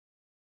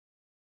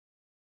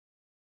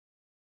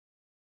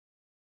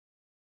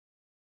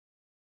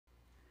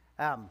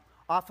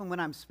Often when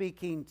I'm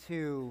speaking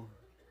to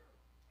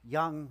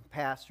young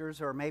pastors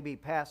or maybe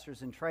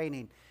pastors in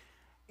training,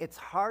 it's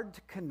hard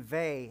to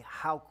convey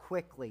how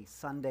quickly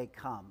Sunday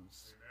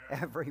comes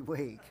every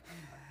week.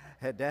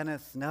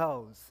 Dennis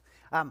knows.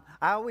 I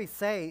always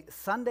say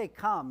Sunday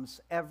comes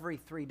every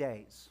 3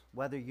 days,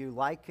 whether you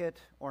like it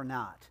or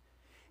not.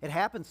 It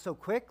happens so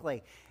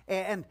quickly.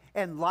 And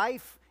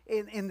life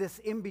in this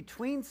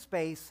in-between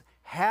space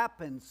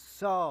happens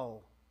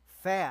so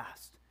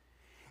fast.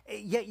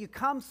 Yet you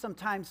come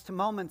sometimes to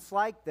moments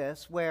like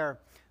this where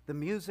the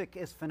music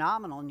is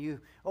phenomenal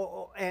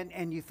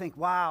and you think,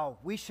 wow,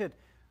 we should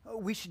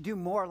do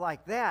more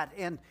like that.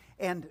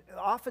 And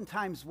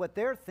oftentimes what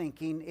they're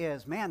thinking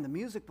is, man, the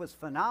music was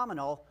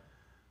phenomenal.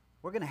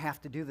 We're going to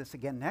have to do this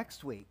again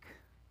next week.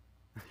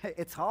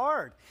 It's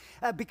hard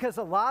because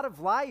a lot of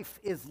life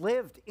is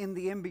lived in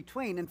the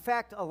in-between. In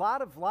fact, a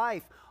lot of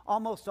life,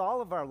 almost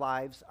all of our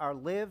lives, are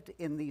lived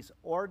in these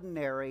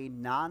ordinary,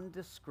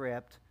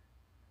 nondescript,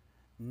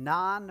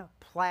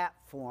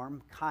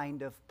 non-platform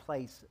kind of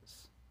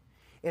places.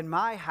 In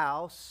my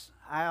house,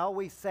 I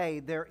always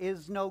say there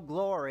is no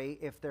glory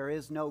if there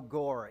is no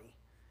gory.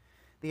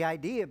 The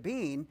idea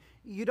being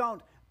you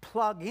don't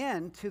plug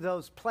into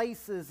those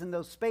places and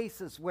those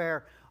spaces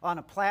where on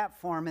a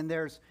platform and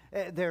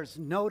there's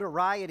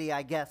notoriety,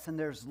 I guess, and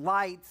there's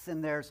lights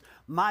and there's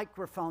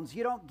microphones.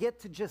 You don't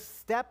get to just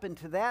step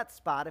into that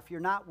spot if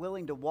you're not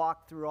willing to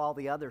walk through all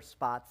the other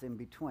spots in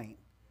between.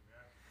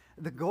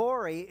 The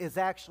gory is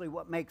actually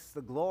what makes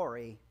the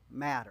glory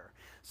matter.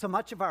 So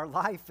much of our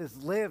life is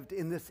lived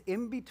in this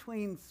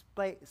in-between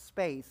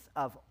space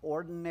of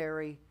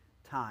ordinary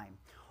time,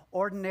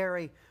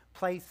 ordinary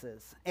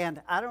places.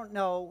 And I don't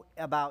know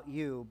about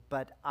you,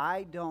 but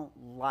I don't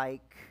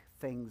like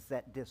things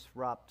that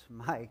disrupt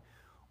my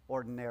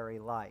ordinary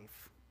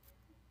life.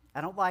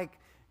 I don't like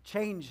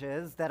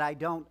changes that I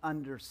don't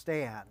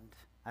understand.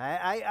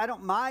 I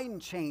don't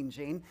mind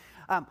changing,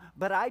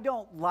 but I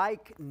don't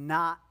like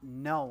not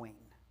knowing.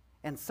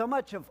 And so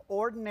much of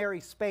ordinary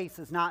space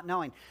is not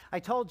knowing. I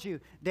told you,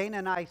 Dana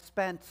and I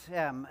spent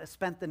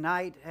the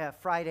night,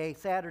 Friday,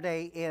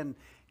 Saturday in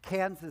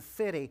Kansas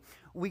City.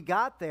 We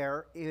got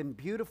there in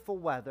beautiful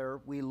weather.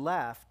 We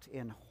left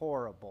in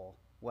horrible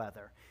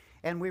weather.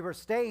 And we were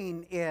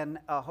staying in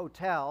a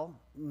hotel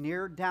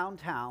near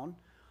downtown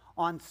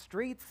on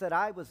streets that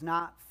I was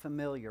not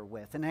familiar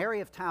with, an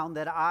area of town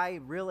that I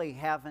really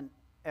haven't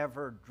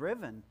ever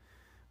driven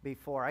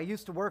before. I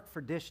used to work for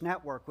Dish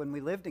Network when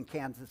we lived in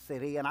Kansas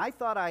City, and I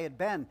thought I had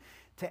been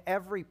to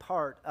every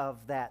part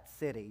of that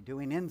city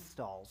doing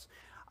installs.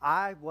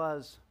 I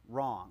was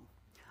wrong.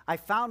 I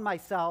found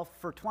myself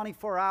for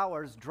 24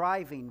 hours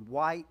driving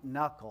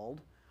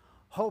white-knuckled,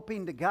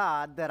 hoping to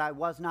God that I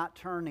was not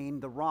turning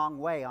the wrong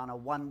way on a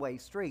one-way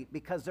street,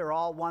 because they're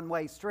all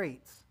one-way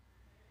streets.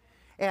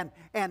 And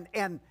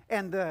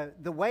the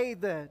way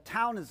the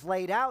town is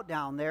laid out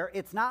down there,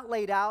 it's not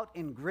laid out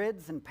in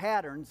grids and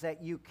patterns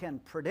that you can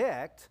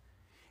predict.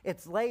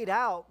 It's laid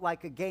out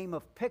like a game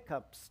of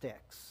pickup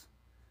sticks.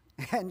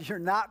 And you're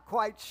not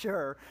quite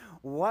sure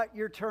what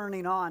you're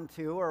turning on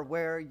to or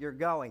where you're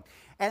going.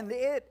 And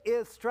it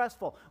is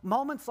stressful.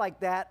 Moments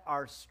like that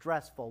are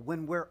stressful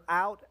when we're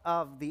out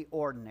of the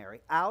ordinary,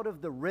 out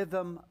of the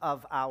rhythm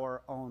of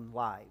our own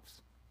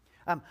lives.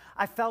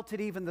 I felt it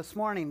even this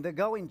morning. The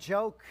going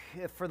joke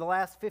for the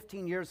last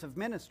 15 years of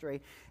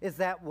ministry is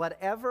that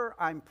whatever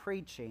I'm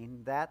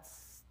preaching,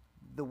 that's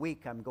the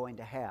week I'm going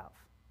to have.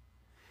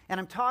 And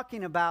I'm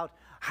talking about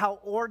how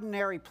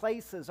ordinary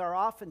places are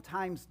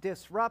oftentimes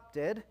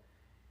disrupted.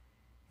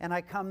 And I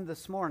come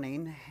this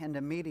morning and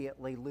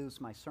immediately lose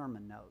my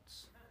sermon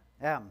notes.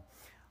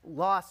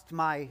 Lost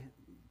my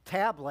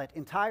tablet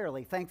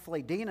entirely.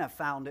 Thankfully, Dina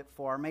found it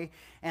for me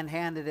and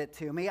handed it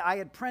to me. I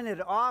had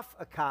printed off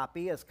a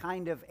copy as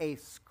kind of a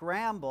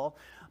scramble,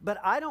 but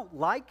I don't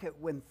like it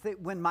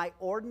when my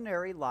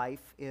ordinary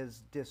life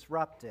is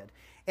disrupted.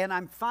 And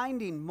I'm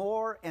finding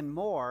more and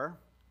more,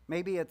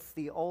 maybe it's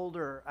the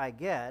older I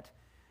get,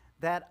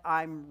 that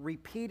I'm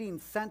repeating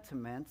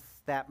sentiments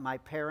that my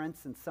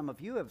parents and some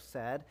of you have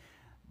said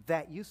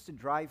that used to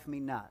drive me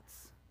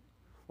nuts.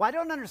 Well, I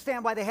don't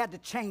understand why they had to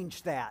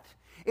change that.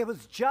 It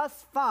was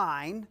just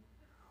fine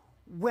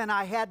when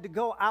I had to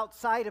go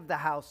outside of the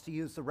house to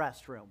use the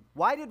restroom.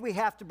 Why did we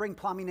have to bring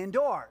plumbing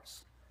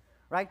indoors?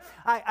 Right?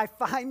 I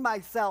find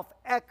myself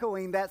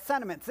echoing that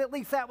sentiment. At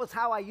least that was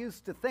how I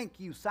used to think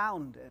you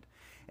sounded.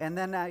 And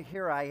then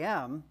here I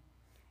am,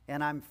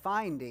 and I'm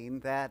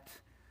finding that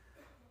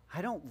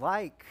I don't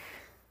like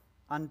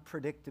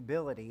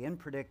unpredictability,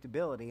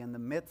 unpredictability in the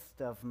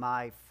midst of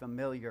my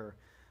familiar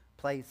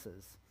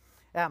places.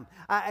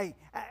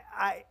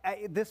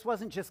 This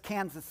wasn't just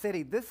Kansas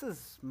City. This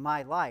is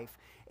my life.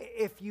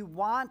 If you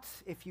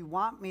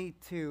want me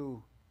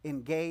to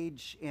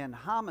engage in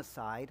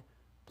homicide,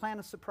 plan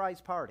a surprise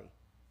party.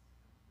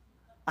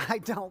 I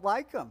don't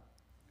like them.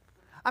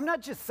 I'm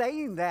not just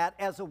saying that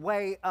as a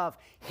way of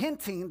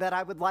hinting that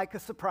I would like a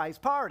surprise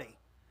party.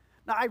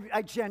 No,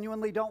 I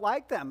genuinely don't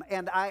like them,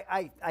 and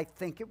I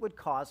think it would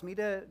cause me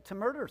to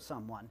murder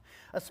someone,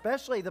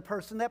 especially the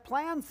person that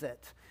plans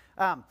it.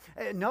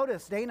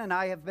 Notice, Dana and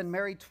I have been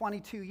married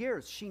 22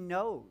 years. She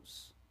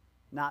knows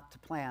not to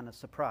plan a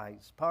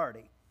surprise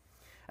party.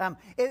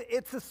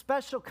 It's a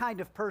special kind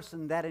of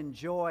person that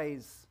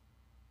enjoys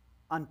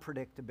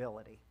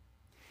unpredictability.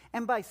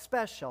 And by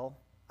special,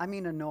 I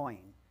mean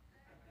annoying.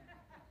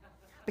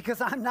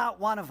 Because I'm not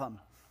one of them.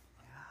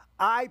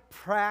 I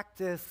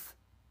practice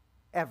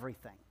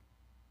everything.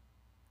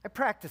 I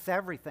practice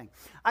everything.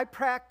 I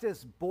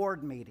practice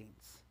board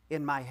meetings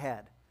in my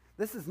head.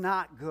 This is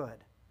not good.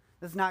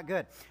 This is not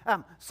good.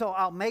 So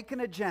I'll make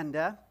an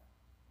agenda,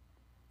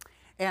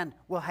 and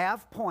we'll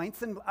have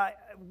points, and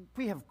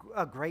we have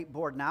a great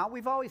board now.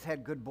 We've always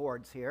had good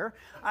boards here.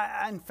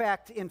 In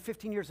fact, in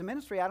 15 years of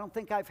ministry, I don't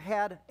think I've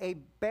had a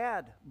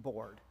bad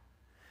board.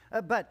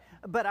 But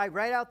I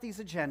write out these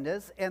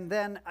agendas, and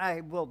then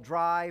I will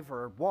drive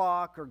or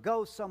walk or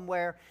go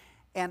somewhere,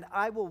 and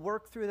I will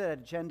work through that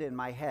agenda in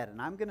my head.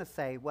 And I'm going to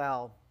say,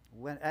 well,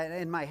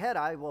 in my head,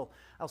 I'll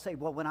say,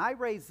 well, when I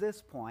raise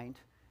this point,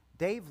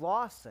 Dave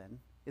Lawson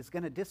is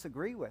going to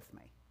disagree with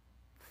me.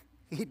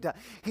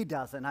 He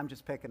doesn't. I'm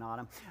just picking on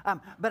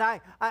him.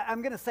 But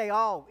I'm going to say,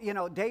 oh,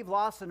 Dave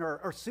Lawson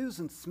or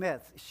Susan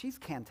Smith, she's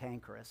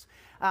cantankerous.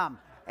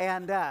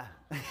 And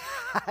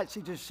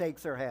she just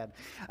shakes her head.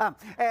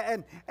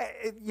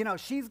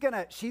 She's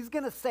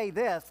gonna say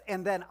this,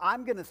 and then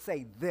I'm gonna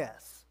say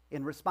this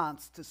in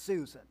response to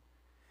Susan.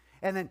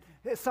 And then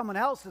someone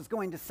else is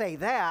going to say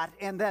that,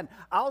 and then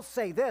I'll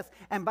say this.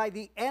 And by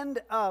the end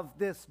of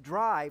this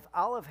drive,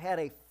 I'll have had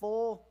a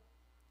full,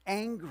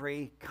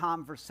 angry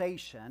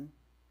conversation,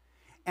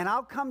 and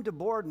I'll come to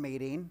board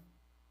meeting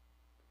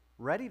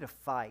ready to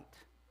fight.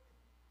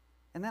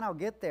 And then I'll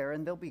get there,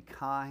 and they'll be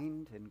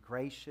kind and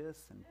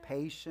gracious and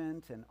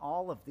patient and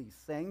all of these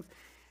things.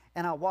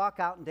 And I'll walk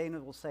out, and Dana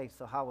will say,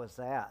 so how was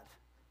that?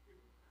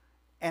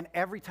 And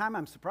every time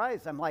I'm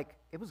surprised, I'm like,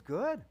 it was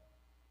good.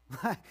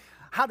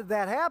 How did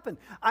that happen?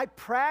 I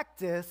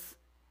practice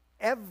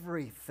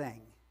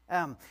everything.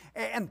 And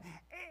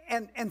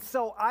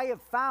so I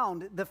have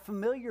found the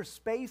familiar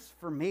space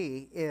for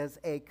me is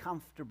a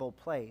comfortable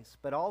place.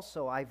 But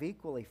also I've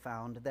equally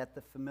found that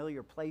the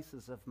familiar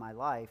places of my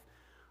life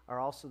are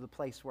also the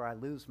place where I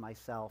lose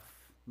myself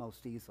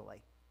most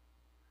easily.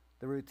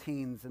 The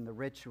routines and the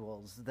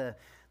rituals, the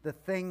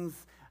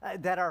things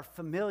that are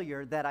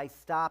familiar that I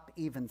stop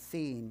even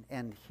seeing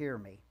and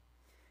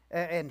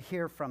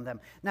hear from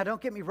them. Now,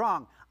 don't get me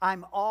wrong.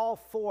 I'm all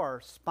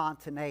for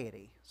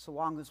spontaneity, so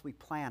long as we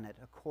plan it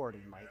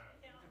accordingly.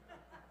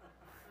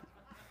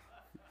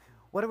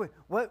 What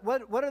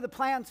are the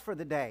plans for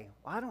the day?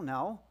 Well, I don't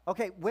know.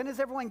 Okay, when is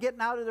everyone getting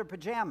out of their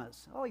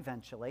pajamas? Oh,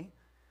 eventually.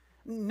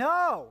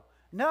 No,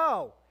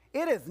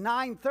 it is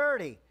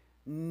 9:30.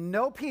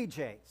 No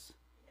PJs,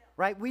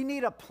 right? We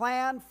need a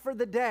plan for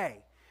the day.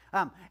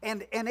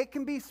 And it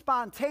can be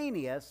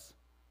spontaneous,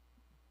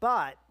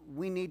 but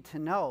we need to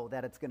know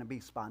that it's going to be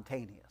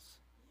spontaneous,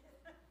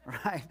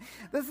 right?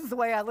 This is the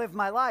way I live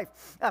my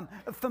life.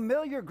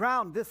 Familiar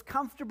ground, this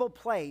comfortable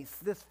place,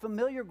 this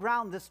familiar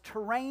ground, this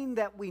terrain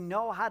that we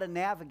know how to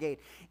navigate,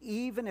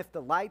 even if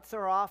the lights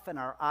are off and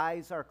our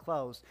eyes are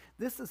closed,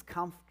 this is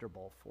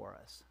comfortable for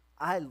us.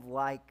 I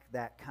like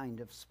that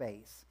kind of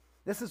space.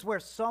 This is where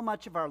so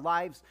much of our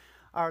lives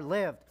are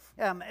lived.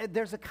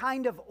 There's a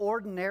kind of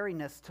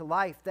ordinariness to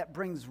life that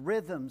brings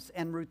rhythms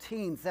and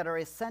routines that are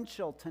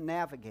essential to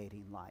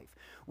navigating life.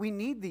 We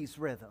need these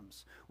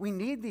rhythms. We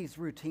need these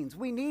routines.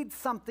 We need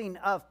something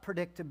of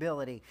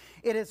predictability.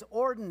 It is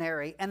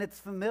ordinary and it's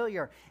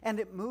familiar and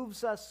it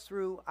moves us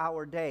through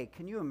our day.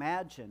 Can you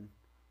imagine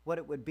what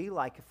it would be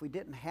like if we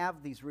didn't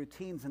have these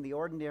routines and the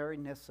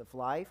ordinariness of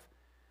life?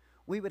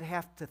 We would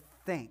have to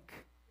think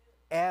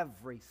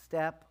every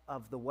step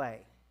of the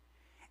way.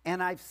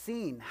 And I've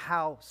seen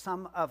how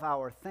some of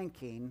our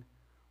thinking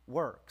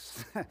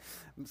works.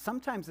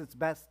 Sometimes it's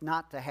best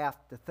not to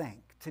have to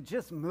think, to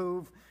just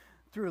move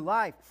through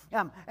life.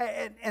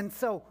 And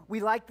so we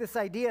like this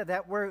idea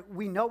that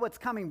we know what's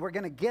coming. We're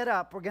going to get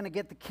up. We're going to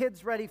get the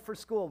kids ready for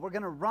school. We're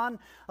going to run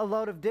a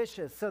load of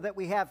dishes so that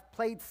we have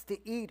plates to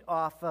eat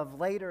off of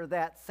later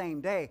that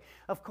same day.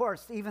 Of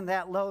course, even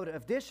that load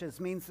of dishes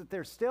means that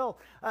there's still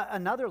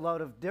another load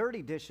of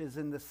dirty dishes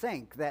in the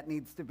sink that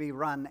needs to be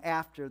run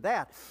after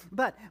that.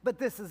 But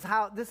this is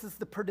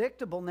the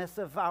predictableness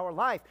of our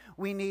life.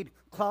 We need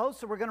clothes,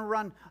 so we're going to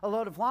run a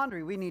load of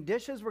laundry. We need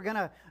dishes. We're going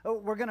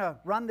to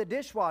run the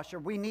dishwasher.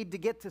 We need to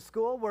get to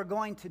school. We're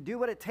going to do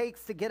what it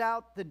takes to get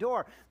out the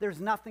door.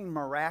 There's nothing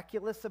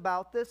miraculous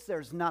about this.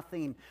 There's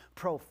nothing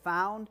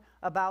profound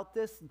about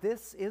this.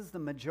 This is the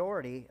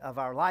majority of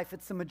our life.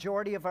 It's the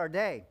majority of our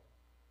day.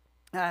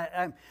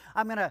 I'm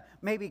going to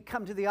maybe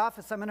come to the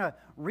office. I'm going to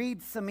read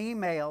some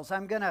emails.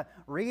 I'm going to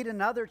read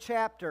another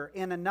chapter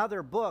in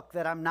another book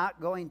that I'm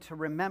not going to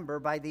remember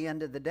by the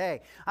end of the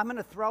day. I'm going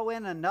to throw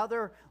in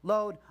another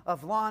load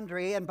of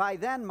laundry, and by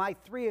then my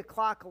 3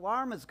 o'clock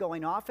alarm is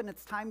going off, and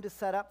it's time to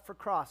set up for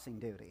crossing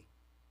duty.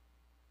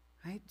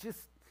 Right?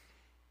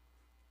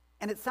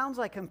 And it sounds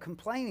like I'm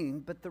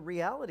complaining, but the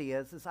reality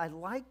is I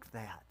like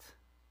that.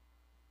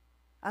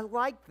 I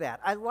like that.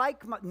 I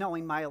like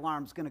knowing my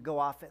alarm's going to go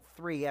off at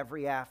 3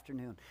 every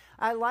afternoon.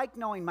 I like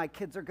knowing my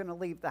kids are going to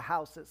leave the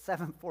house at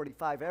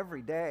 7:45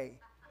 every day.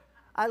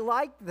 I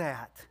like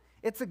that.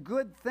 It's a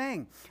good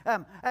thing.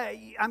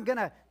 I'm going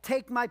to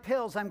take my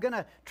pills. I'm going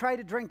to try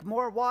to drink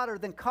more water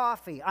than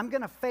coffee. I'm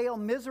going to fail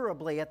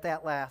miserably at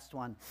that last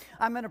one.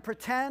 I'm going to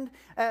pretend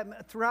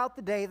throughout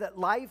the day that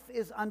life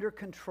is under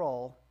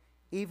control,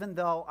 even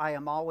though I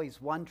am always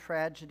one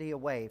tragedy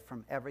away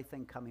from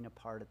everything coming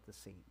apart at the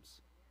seams.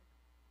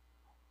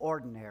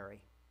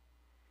 Ordinary.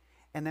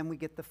 And then we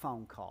get the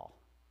phone call.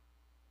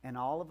 And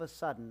all of a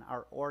sudden,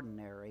 our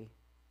ordinary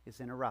is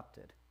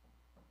interrupted.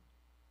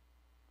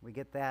 We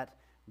get that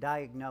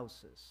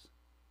diagnosis.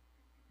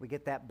 We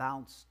get that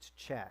bounced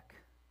check.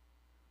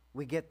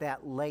 We get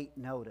that late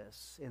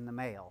notice in the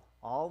mail.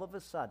 All of a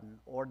sudden,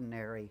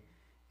 ordinary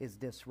is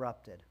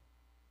disrupted.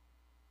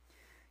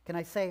 Can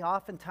I say,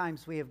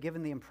 oftentimes we have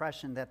given the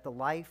impression that the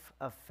life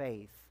of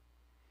faith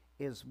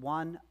is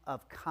one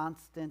of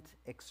constant,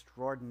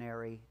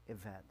 extraordinary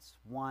events,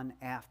 one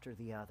after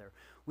the other.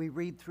 We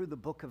read through the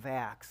book of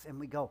Acts and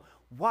we go,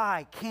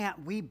 why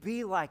can't we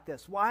be like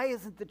this? Why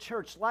isn't the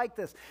church like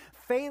this?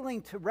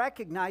 Failing to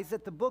recognize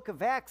that the book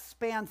of Acts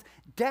spans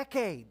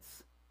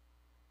decades.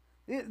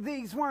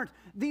 These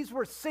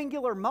were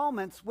singular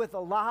moments with a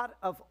lot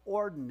of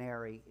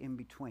ordinary in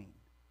between.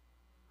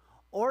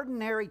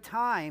 Ordinary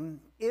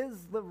time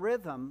is the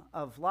rhythm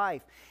of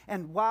life.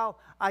 And while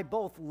I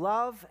both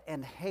love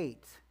and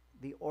hate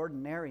the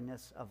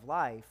ordinariness of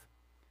life,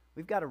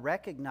 we've got to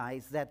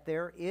recognize that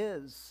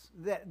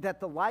that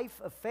the life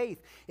of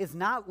faith is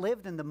not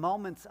lived in the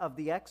moments of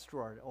the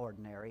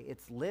extraordinary.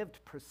 It's lived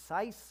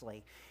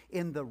precisely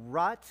in the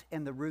rut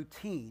and the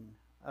routine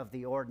of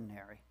the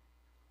ordinary.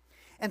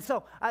 And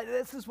so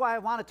this is why I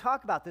want to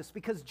talk about this,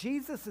 because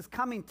Jesus is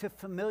coming to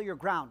familiar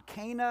ground.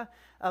 Cana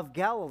of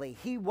Galilee.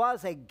 He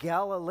was a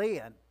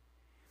Galilean.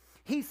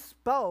 He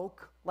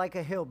spoke like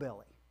a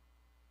hillbilly.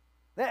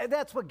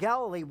 That's what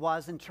Galilee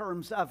was in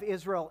terms of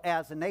Israel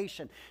as a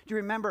nation. Do you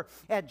remember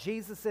at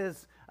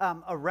Jesus'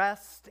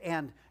 arrest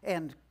and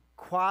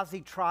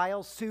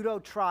quasi-trials,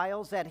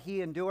 pseudo-trials that he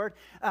endured?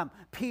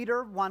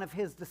 Peter, one of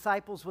his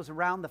disciples, was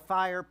around the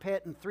fire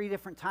pit, and 3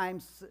 different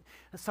times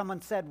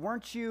someone said,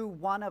 weren't you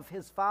one of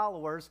his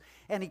followers?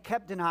 And he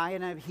kept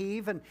denying it. He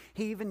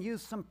even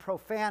used some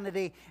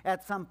profanity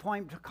at some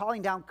point,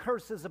 calling down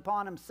curses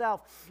upon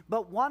himself.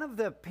 But one of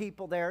the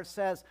people there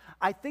says,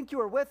 I think you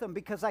were with him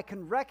because I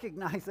can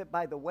recognize it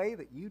by the way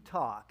that you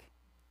talk.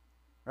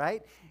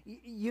 Right?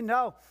 You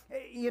know,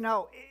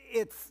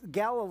 it's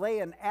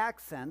Galilean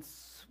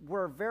accents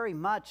were very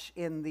much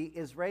in the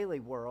Israeli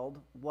world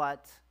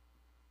what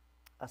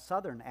a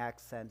Southern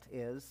accent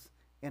is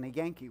in a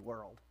Yankee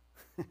world.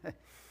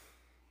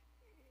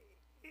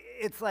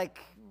 It's like,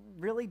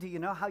 really, do you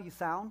know how you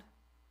sound?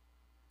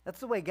 That's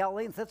the way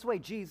Galileans, that's the way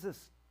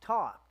Jesus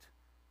talked.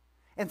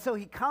 And so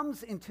he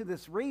comes into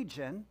this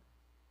region,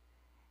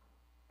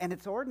 and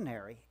it's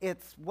ordinary.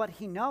 It's what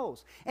he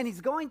knows. And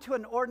he's going to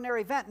an ordinary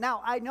event.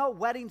 Now, I know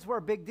weddings were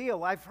a big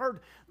deal. I've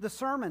heard the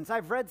sermons.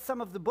 I've read some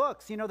of the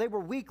books. You know, they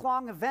were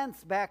week-long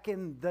events back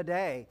in the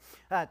day,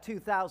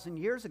 2,000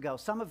 years ago.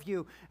 Some of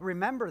you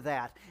remember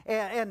that.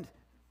 And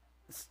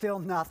still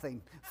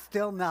nothing.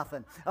 Still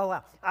nothing. Oh,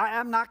 well,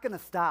 I'm not going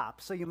to stop,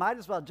 so you might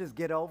as well just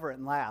get over it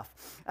and laugh.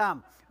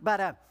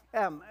 But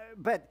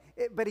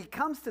he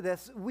comes to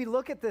this. We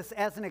look at this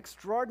as an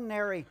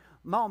extraordinary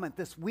moment,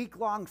 this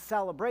week-long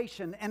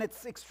celebration, and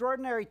it's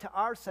extraordinary to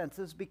our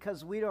senses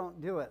because we don't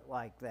do it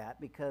like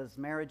that, because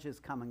marriages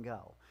come and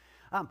go.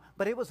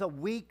 But it was a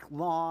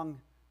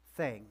week-long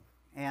thing,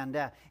 and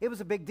it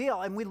was a big deal.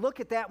 And we look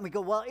at that and we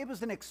go, well, it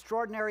was an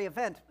extraordinary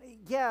event.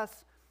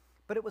 Yes,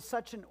 but it was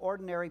such an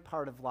ordinary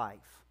part of life.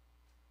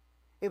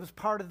 It was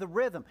part of the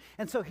rhythm.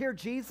 And so here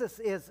Jesus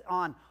is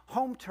on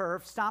home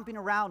turf, stomping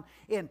around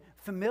in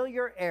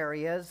familiar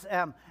areas.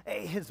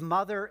 His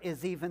mother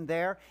is even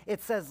there.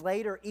 It says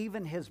later,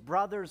 even his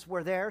brothers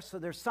were there. So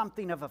there's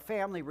something of a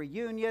family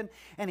reunion.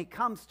 And he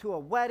comes to a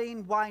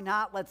wedding. Why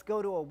not? Let's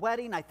go to a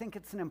wedding. I think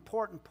it's an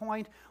important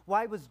point.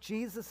 Why was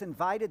Jesus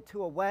invited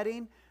to a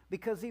wedding?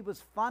 Because he was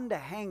fun to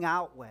hang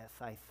out with,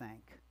 I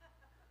think.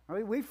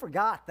 We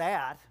forgot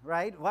that,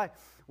 right?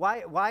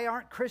 Why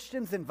aren't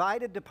Christians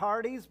invited to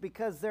parties?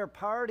 Because they're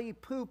party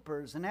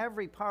poopers, and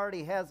every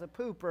party has a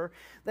pooper.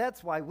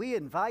 That's why we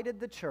invited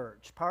the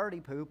church.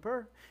 Party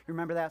pooper. You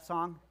remember that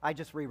song? I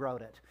just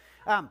rewrote it.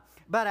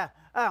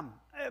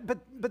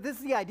 But this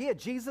is the idea.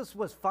 Jesus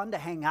was fun to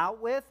hang out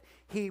with.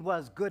 He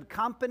was good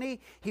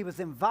company. He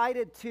was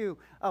invited to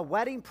a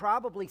wedding,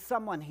 probably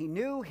someone he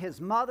knew. His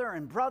mother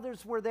and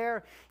brothers were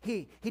there.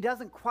 He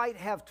doesn't quite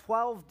have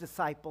 12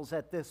 disciples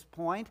at this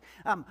point,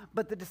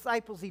 but the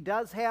disciples he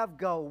does have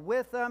go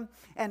with him,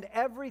 and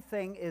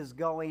everything is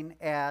going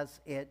as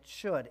it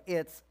should.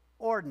 It's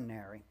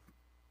ordinary.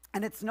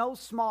 And it's no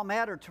small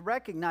matter to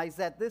recognize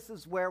that this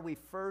is where we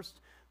first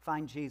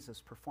find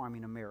Jesus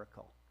performing a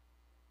miracle,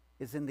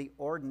 is in the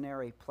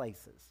ordinary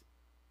places.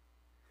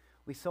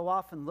 We so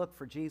often look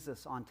for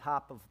Jesus on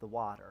top of the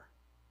water.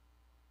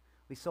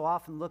 We so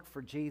often look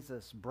for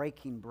Jesus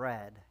breaking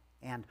bread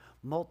and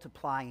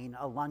multiplying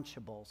a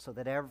Lunchable so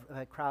that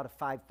a crowd of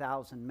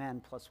 5,000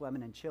 men plus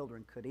women and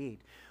children could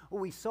eat.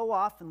 We so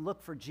often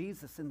look for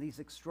Jesus in these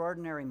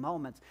extraordinary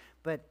moments,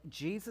 but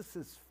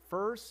Jesus'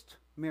 first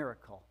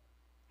miracle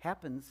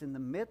happens in the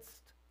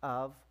midst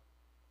of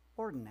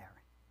ordinary.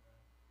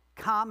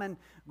 Common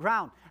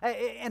ground.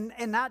 And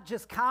not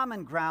just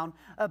common ground,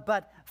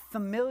 but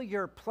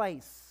familiar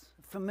place.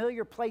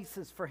 Familiar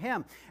places for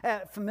him,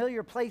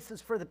 familiar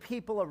places for the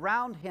people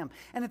around him.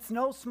 And it's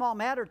no small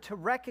matter to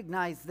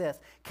recognize this.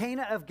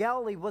 Cana of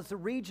Galilee was the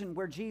region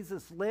where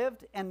Jesus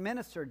lived and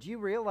ministered. Do you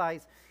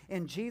realize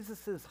in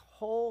Jesus'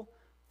 whole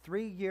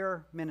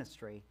 3-year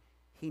ministry,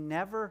 he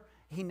never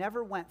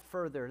went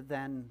further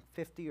than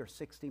 50 or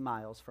 60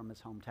 miles from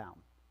his hometown?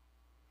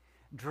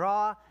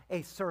 Draw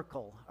a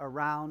circle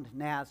around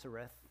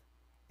Nazareth,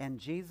 and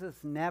Jesus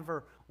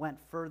never went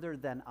further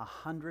than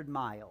 100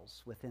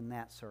 miles within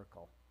that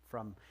circle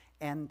from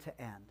end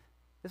to end.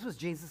 This was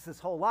Jesus'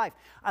 whole life.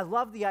 I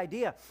love the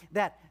idea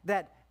that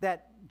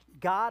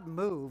God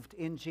moved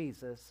in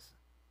Jesus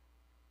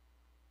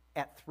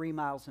at 3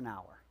 miles an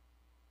hour.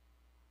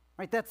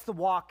 Right? That's the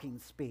walking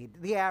speed,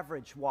 the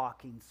average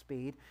walking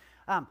speed.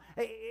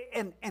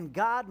 And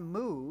God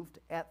moved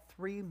at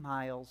 3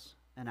 miles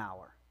an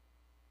hour.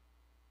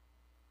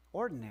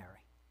 Ordinary.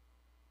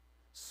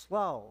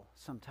 Slow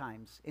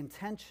sometimes,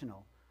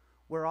 intentional.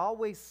 We're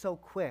always so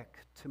quick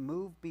to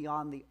move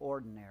beyond the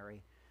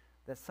ordinary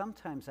that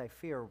sometimes I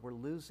fear we're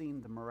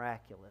losing the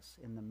miraculous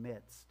in the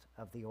midst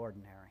of the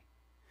ordinary.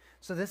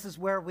 So this is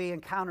where we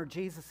encounter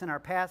Jesus in our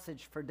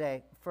passage for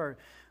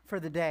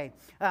the day.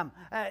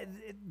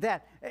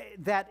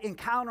 That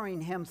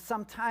encountering him,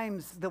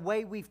 sometimes the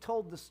way we've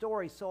told the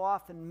story so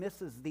often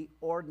misses the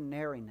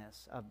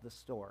ordinariness of the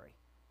story.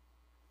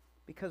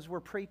 Because we're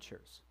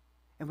preachers.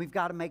 And we've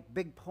got to make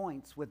big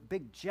points with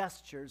big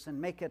gestures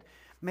and make it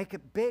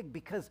big,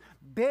 because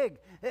big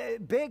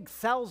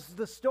sells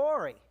the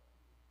story.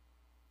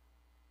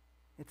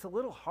 It's a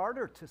little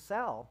harder to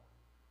sell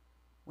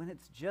when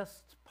it's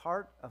just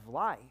part of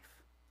life.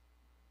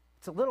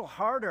 It's a little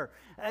harder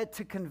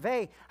to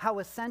convey how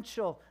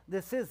essential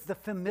this is, the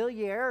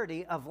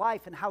familiarity of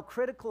life, and how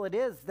critical it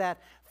is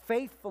that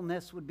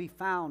faithfulness would be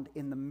found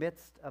in the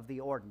midst of the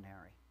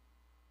ordinary.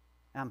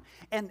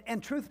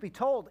 And truth be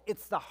told,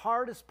 it's the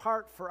hardest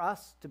part for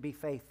us to be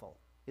faithful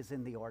is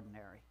in the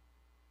ordinary.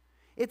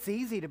 It's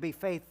easy to be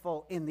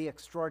faithful in the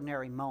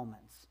extraordinary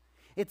moments.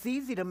 It's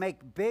easy to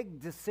make big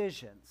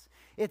decisions.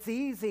 It's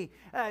easy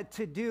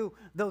to do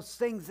those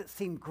things that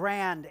seem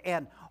grand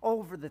and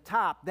over the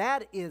top.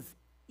 That is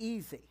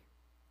easy.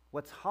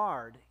 What's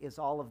hard is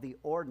all of the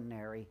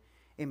ordinary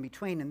in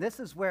between. And this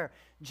is where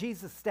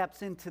Jesus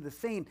steps into the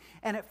scene,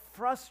 and it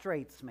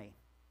frustrates me.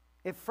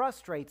 It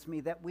frustrates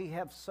me that we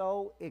have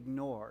so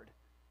ignored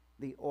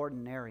the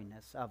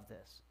ordinariness of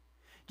this.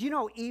 Do you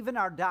know even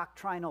our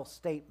doctrinal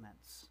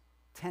statements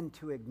tend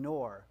to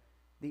ignore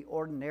the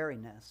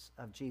ordinariness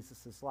of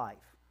Jesus'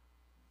 life?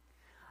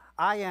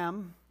 I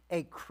am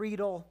a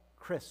creedal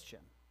Christian.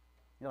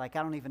 You're like,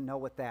 I don't even know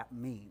what that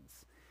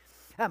means.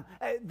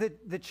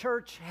 The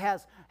church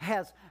has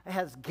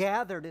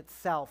gathered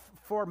itself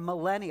for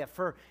millennia,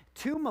 for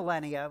 2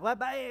 millennia,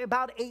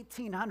 about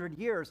 1,800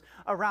 years,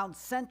 around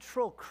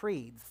central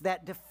creeds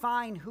that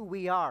define who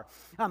we are.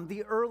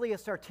 The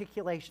earliest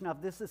articulation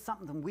of this is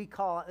something we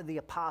call the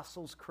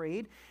Apostles'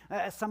 Creed.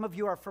 Some of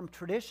you are from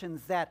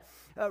traditions that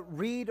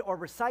read or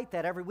recite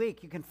that every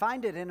week. You can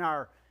find it in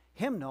our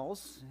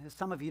hymnals.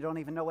 Some of you don't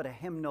even know what a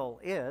hymnal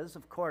is.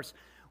 Of course,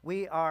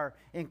 we are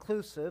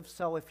inclusive,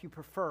 so if you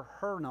prefer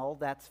hymnal,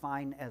 that's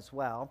fine as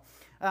well.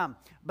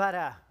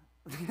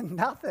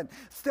 Nothing,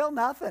 still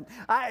nothing.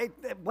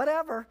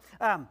 Whatever.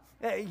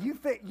 You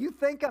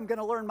think I'm going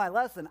to learn my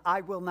lesson?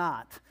 I will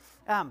not.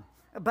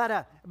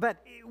 But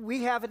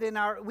we have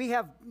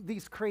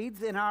these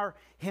creeds in our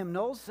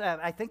hymnals.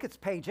 I think it's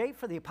page 8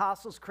 for the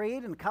Apostles'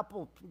 Creed, and a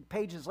couple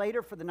pages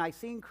later for the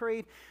Nicene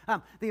Creed.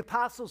 The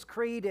Apostles'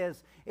 Creed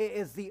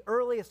is the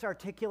earliest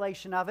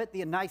articulation of it.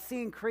 The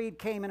Nicene Creed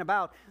came in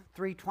about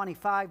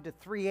 325 to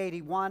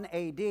 381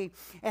 AD,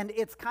 and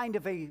it's kind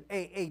of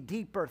a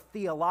deeper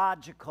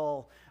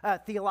theologically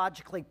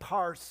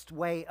parsed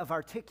way of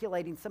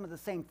articulating some of the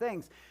same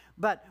things.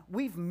 But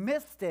we've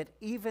missed it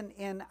even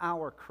in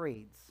our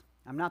creeds.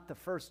 I'm not the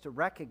first to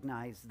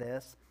recognize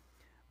this,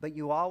 but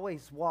you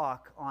always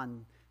walk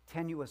on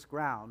tenuous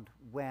ground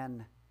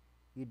when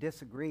you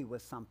disagree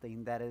with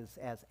something that is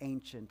as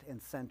ancient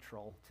and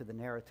central to the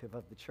narrative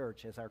of the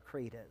church as our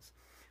creed is.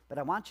 But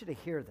I want you to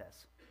hear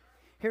this.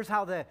 Here's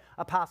how the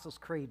Apostles'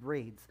 Creed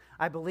reads.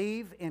 I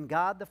believe in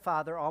God the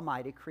Father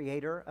Almighty,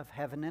 creator of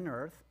heaven and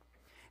earth,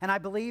 and I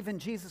believe in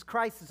Jesus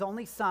Christ, his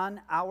only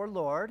Son, our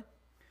Lord,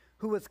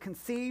 who was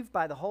conceived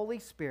by the Holy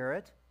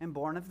Spirit and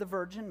born of the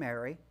Virgin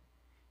Mary,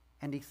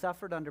 and he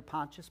suffered under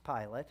Pontius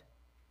Pilate,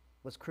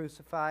 was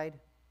crucified,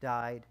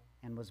 died,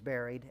 and was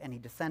buried, and he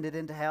descended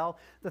into hell.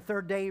 The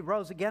third day he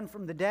rose again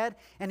from the dead,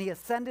 and he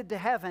ascended to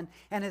heaven,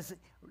 and is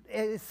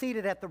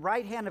seated at the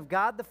right hand of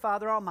God the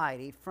Father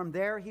Almighty. From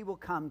there he will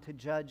come to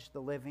judge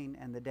the living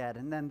and the dead.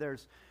 And then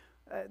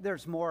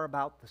there's more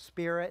about the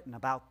Spirit and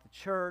about the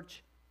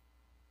church.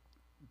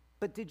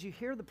 But did you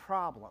hear the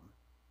problem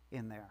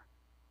in there?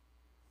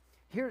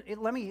 Here,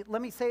 let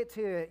me say it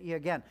to you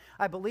again.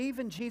 I believe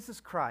in Jesus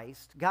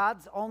Christ,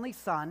 God's only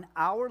Son,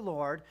 our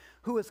Lord,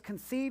 who was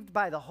conceived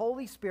by the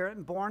Holy Spirit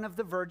and born of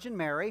the Virgin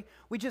Mary.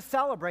 We just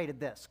celebrated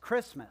this,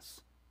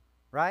 Christmas,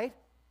 right?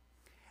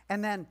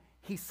 And then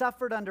he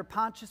suffered under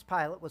Pontius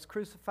Pilate, was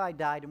crucified,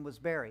 died, and was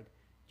buried.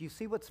 Do you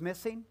see what's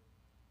missing?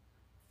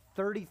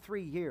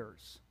 33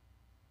 years.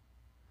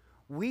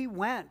 We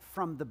went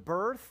from the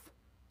birth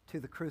to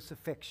the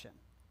crucifixion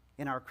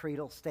in our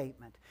creedal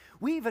statement.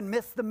 We even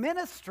missed the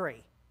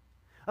ministry.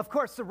 Of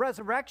course, the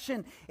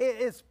resurrection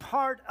is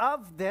part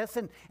of this,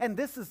 and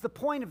this is the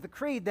point of the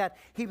creed, that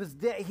he was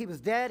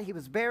dead, he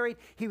was buried,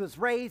 he was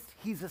raised,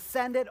 he's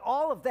ascended.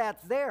 All of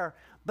that's there,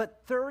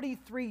 but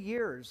 33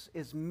 years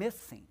is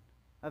missing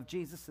of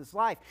Jesus'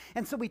 life.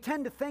 And so we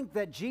tend to think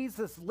that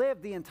Jesus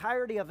lived the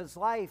entirety of his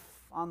life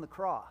on the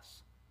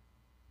cross.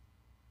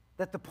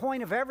 That the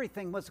point of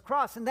everything was the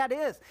cross, and that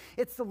is,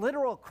 it's the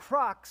literal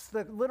crux,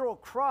 the literal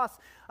cross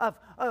of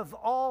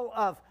all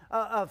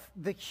of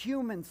the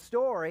human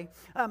story.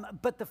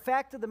 But the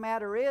fact of the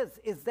matter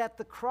is that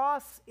the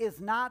cross is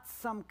not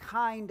some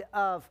kind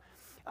of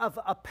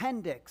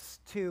appendix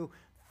to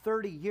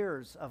 30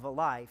 years of a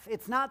life.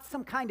 It's not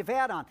some kind of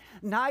add-on.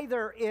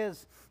 Neither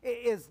is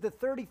the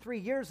 33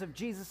 years of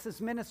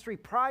Jesus' ministry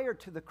prior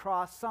to the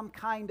cross some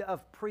kind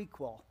of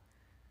prequel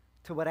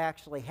to what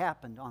actually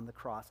happened on the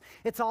cross.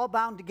 It's all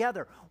bound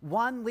together.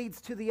 One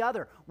leads to the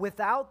other.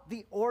 Without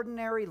the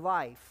ordinary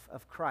life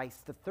of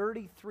Christ, the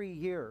 33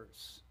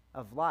 years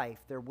of life,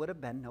 there would have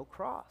been no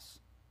cross.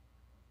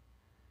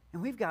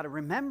 And we've got to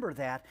remember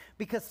that,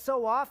 because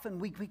so often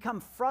we become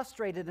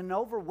frustrated and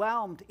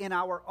overwhelmed in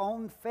our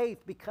own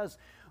faith because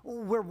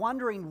we're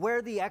wondering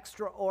where the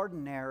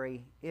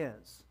extraordinary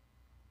is.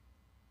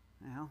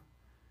 You know,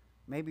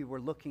 maybe we're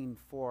looking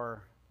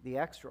for the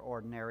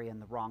extraordinary in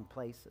the wrong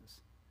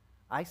places.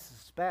 I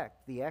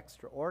suspect the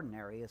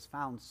extraordinary is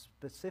found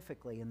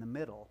specifically in the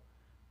middle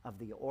of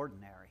the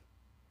ordinary,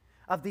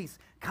 of these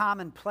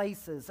common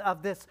places,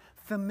 of this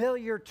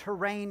familiar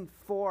terrain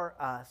for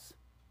us.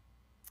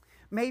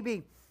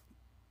 Maybe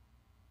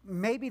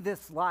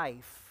this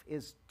life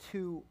is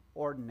too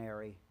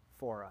ordinary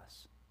for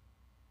us.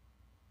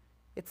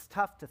 It's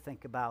tough to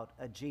think about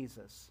a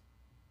Jesus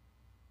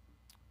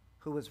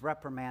who was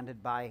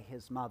reprimanded by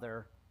his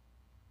mother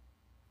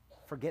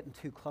for getting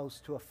too close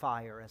to a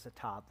fire as a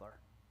toddler.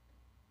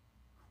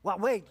 Well,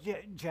 wait,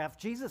 Jeff,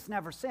 Jesus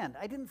never sinned.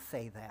 I didn't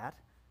say that.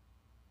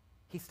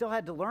 He still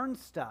had to learn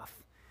stuff.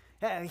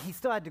 He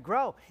still had to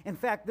grow. In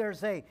fact,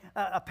 there's a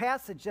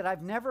passage that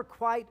I've never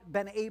quite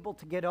been able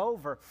to get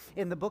over.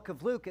 In the book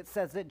of Luke, it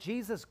says that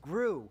Jesus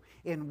grew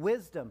in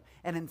wisdom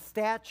and in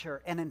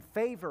stature and in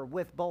favor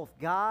with both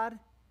God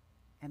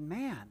and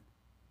man.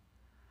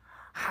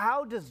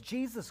 How does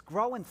Jesus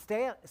grow in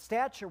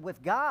stature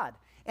with God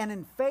and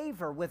in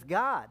favor with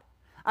God?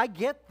 I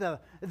get the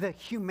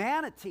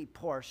humanity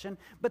portion,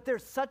 but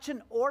there's such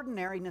an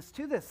ordinariness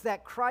to this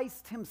that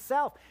Christ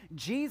himself,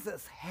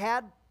 Jesus,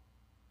 had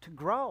to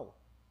grow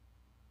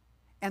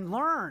and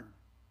learn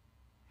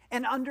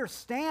and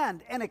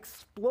understand and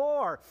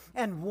explore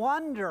and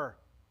wonder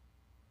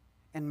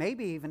and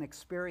maybe even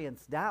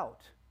experience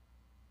doubt.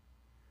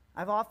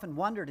 I've often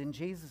wondered in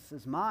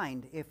Jesus'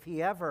 mind if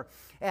he ever,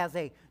 as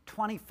a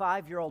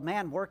 25-year-old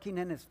man working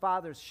in his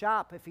father's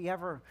shop, if he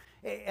ever,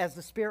 as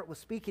the Spirit was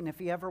speaking, if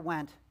he ever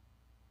went,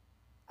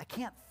 I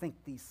can't think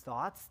these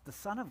thoughts. The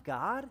Son of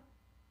God?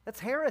 That's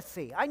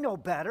heresy. I know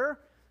better.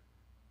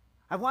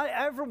 I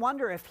ever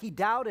wonder if he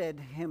doubted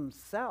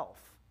himself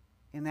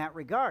in that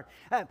regard.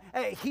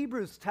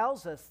 Hebrews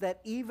tells us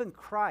that even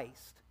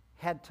Christ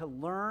had to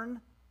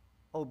learn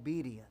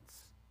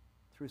obedience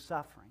through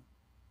suffering.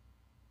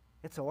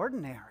 It's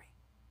ordinary.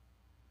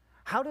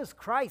 How does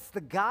Christ,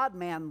 the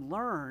God-man,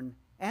 learn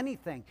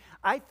anything?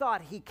 I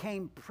thought he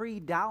came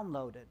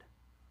pre-downloaded.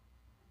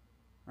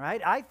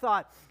 Right? I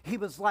thought he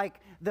was like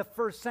the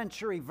first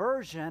century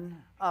version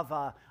of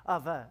a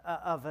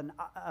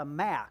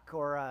Mac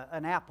or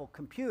an Apple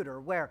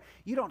computer, where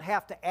you don't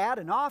have to add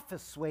an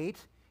office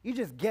suite, you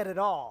just get it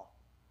all.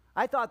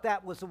 I thought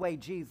that was the way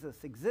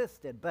Jesus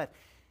existed, but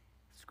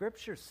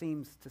Scripture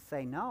seems to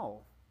say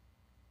no.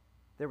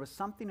 There was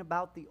something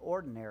about the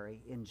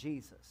ordinary in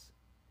Jesus.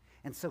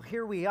 And so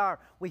here we are.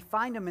 We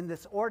find him in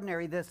this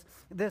ordinary,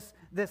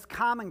 this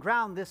common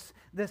ground, this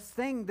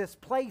thing, this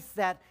place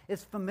that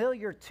is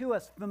familiar to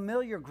us,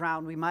 familiar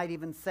ground, we might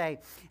even say.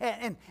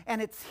 And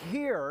it's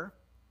here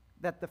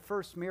that the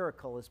first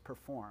miracle is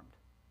performed.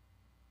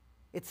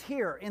 It's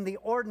here in the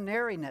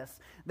ordinariness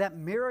that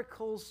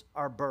miracles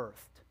are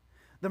birthed.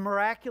 The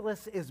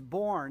miraculous is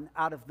born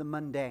out of the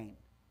mundane.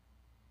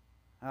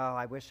 Oh,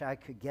 I wish I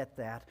could get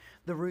that.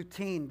 The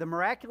routine. The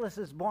miraculous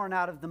is born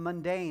out of the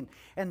mundane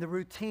and the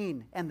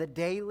routine and the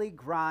daily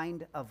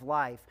grind of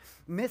life.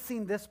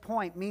 Missing this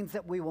point means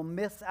that we will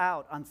miss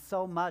out on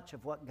so much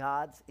of what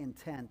God's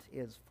intent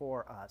is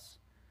for us.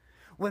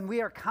 When we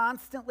are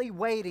constantly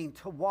waiting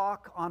to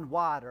walk on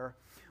water,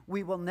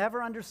 we will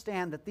never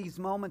understand that these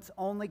moments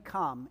only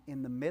come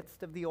in the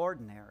midst of the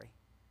ordinary.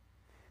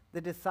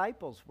 The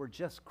disciples were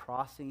just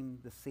crossing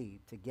the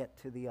sea to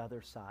get to the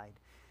other side.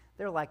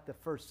 They're like the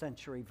first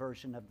century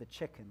version of the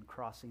chicken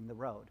crossing the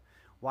road.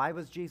 Why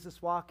was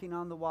Jesus walking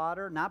on the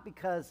water? Not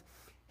because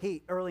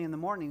early in the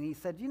morning, he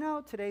said,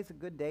 today's a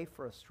good day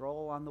for a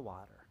stroll on the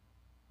water.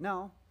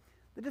 No,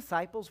 the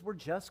disciples were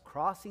just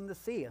crossing the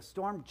sea. A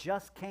storm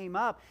just came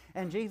up,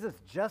 and Jesus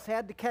just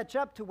had to catch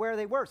up to where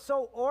they were.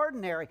 So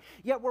ordinary,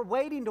 yet we're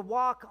waiting to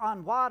walk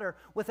on water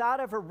without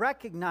ever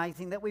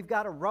recognizing that we've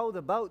got to row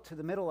the boat to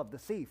the middle of the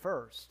sea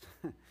first.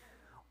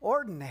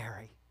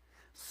 Ordinary.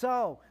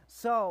 So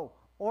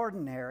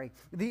ordinary.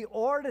 The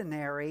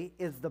ordinary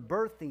is the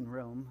birthing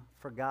room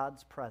for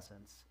God's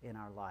presence in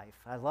our life.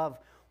 I love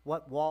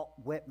what Walt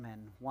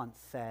Whitman once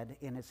said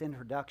in his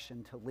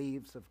introduction to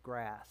Leaves of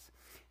Grass.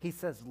 He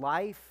says,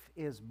 life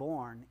is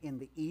born in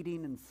the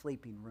eating and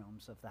sleeping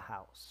rooms of the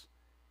house,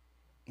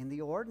 in the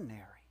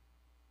ordinary.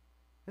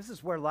 This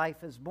is where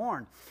life is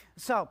born.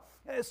 So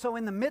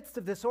in the midst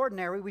of this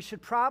ordinary, we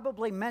should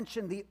probably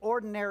mention the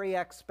ordinary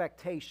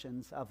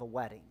expectations of a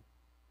wedding.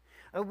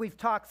 We've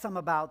talked some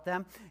about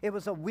them. It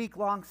was a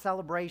week-long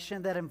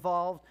celebration that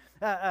involved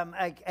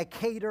a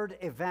catered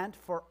event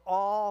for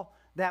all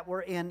that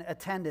were in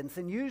attendance.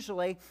 And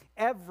usually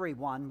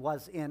everyone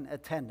was in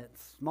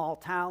attendance. Small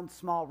towns,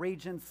 small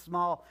regions,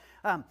 small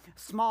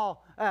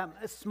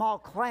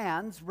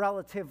clans,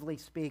 relatively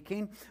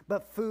speaking.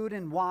 But food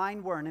and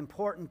wine were an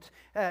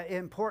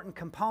important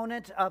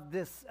component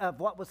of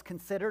what was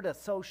considered a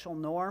social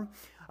norm.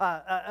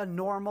 A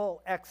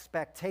normal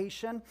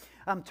expectation.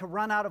 To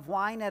run out of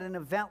wine at an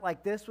event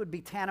like this would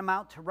be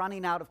tantamount to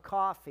running out of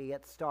coffee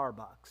at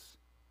Starbucks.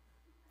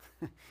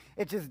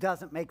 It just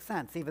doesn't make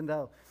sense, even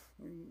though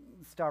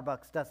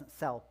Starbucks doesn't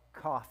sell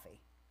coffee.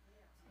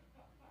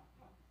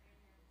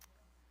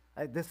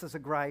 This is a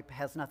gripe,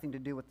 has nothing to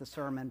do with the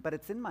sermon, but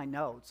it's in my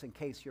notes in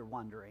case you're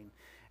wondering.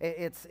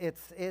 It's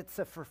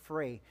for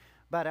free.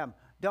 But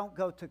don't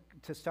go to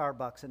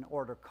Starbucks and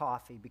order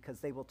coffee because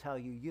they will tell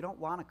you, you don't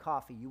want a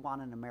coffee, you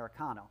want an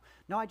Americano.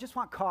 No, I just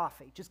want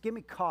coffee. Just give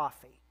me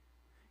coffee.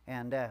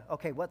 And,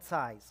 okay, what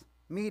size?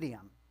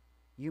 Medium.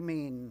 You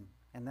mean,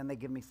 and then they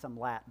give me some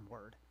Latin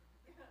word.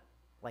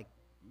 Like,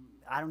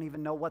 I don't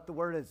even know what the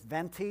word is,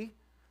 venti?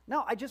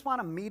 No, I just want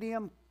a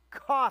medium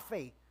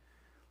coffee.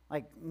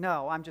 Like,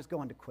 no, I'm just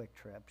going to Quick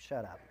Trip.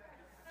 Shut up.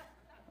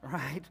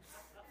 Right?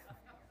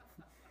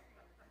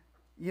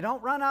 You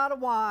don't run out of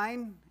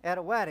wine at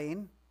a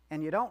wedding,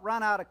 and you don't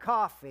run out of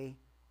coffee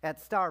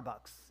at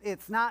Starbucks.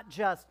 It's not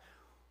just,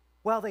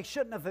 well, they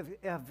shouldn't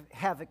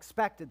have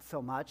expected so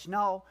much.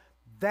 No,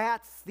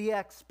 that's the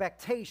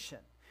expectation.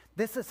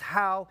 This is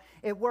how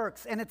it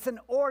works. And it's an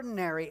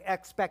ordinary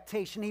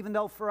expectation, even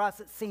though for us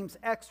it seems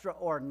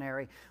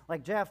extraordinary.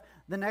 Like, Jeff,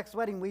 the next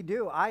wedding we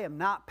do, I am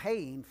not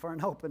paying for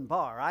an open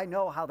bar. I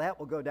know how that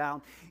will go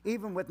down,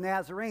 even with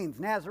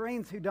Nazarenes.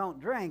 Nazarenes who don't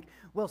drink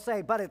will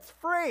say, but it's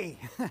free.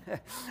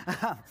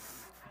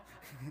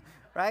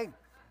 Right?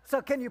 So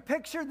can you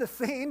picture the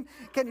scene?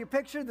 Can you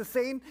picture the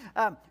scene?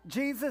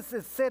 Jesus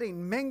is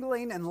sitting,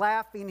 mingling and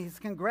laughing. He's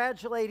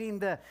congratulating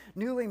the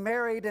newly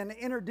married and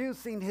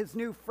introducing his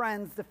new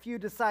friends, the few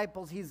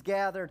disciples he's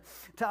gathered,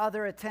 to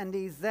other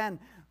attendees. Then,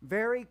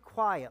 very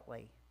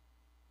quietly,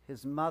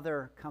 his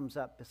mother comes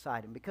up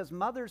beside him, because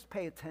mothers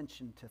pay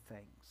attention to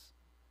things.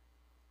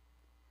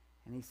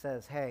 And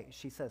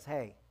she says,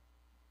 hey,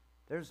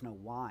 there's no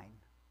wine.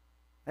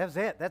 That was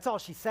it. That's all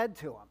she said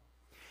to him.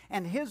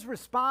 And his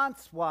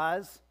response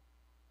was,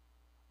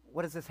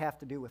 what does this have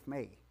to do with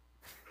me?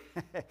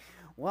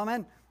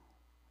 Woman,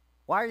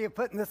 why are you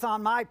putting this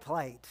on my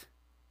plate?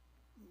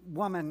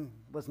 Woman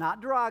was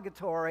not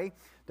derogatory.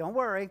 Don't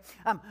worry.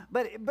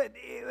 But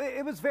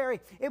it was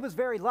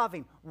very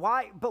loving.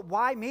 Why? But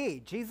why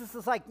me? Jesus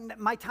is like,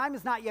 my time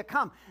has not yet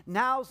come.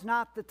 Now's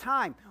not the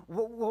time.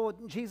 Well,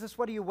 Jesus,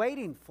 what are you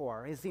waiting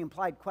for? Is the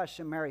implied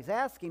question Mary's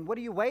asking. What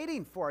are you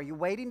waiting for? Are you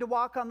waiting to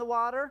walk on the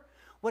water?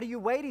 What are you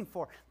waiting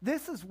for?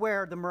 This is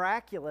where the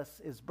miraculous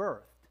is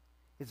birthed.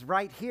 It's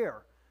right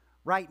here,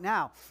 right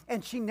now.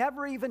 And she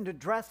never even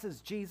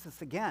addresses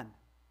Jesus again.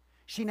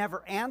 She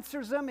never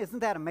answers him. Isn't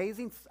that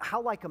amazing?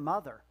 How like a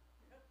mother.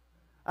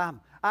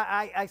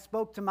 I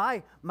spoke to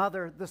my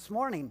mother this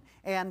morning,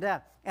 and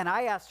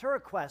I asked her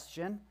a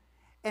question,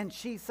 and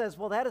she says,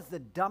 well, that is the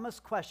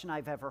dumbest question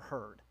I've ever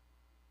heard.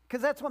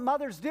 Because that's what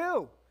mothers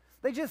do.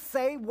 They just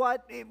say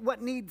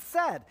what needs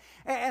said.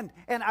 And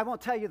I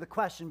won't tell you the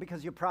question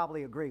because you'll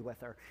probably agree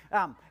with her.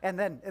 And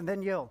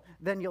then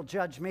you'll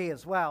judge me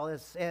as well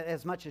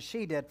as much as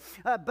she did.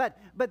 But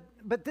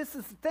this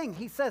is the thing.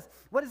 He says,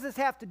 what does this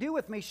have to do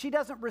with me? She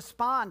doesn't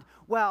respond,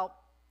 well,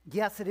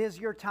 yes, it is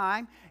your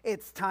time.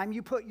 It's time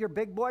you put your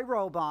big boy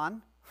robe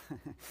on.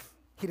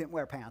 He didn't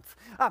wear pants.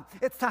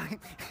 It's time.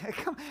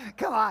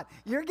 Come on,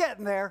 you're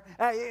getting there.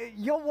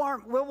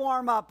 We'll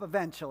warm up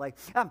eventually.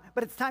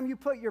 But it's time you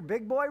put your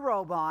big boy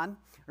robe on,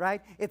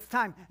 right? It's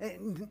time.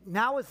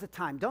 Now is the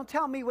time. Don't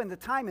tell me when the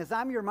time is.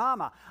 I'm your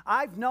mama.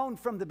 I've known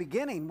from the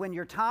beginning when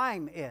your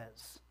time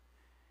is.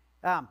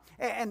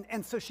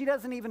 And so she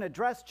doesn't even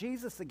address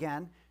Jesus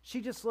again. She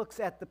just looks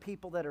at the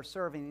people that are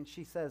serving and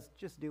she says,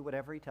 just do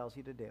whatever he tells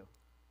you to do.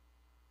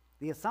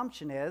 The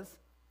assumption is,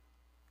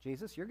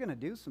 Jesus, you're going to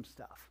do some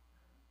stuff.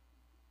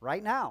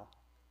 Right now.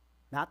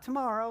 Not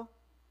tomorrow.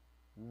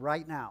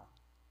 Right now.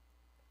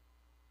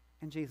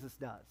 And Jesus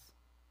does.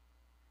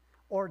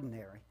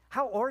 Ordinary.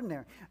 How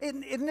ordinary.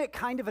 Isn't it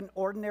kind of an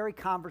ordinary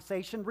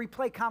conversation?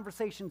 Replay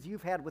conversations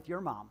you've had with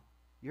your mom,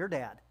 your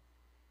dad,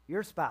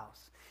 your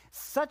spouse.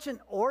 Such an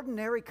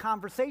ordinary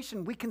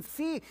conversation. We can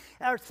see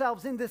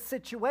ourselves in this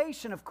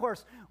situation. Of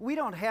course, we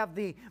don't have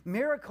the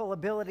miracle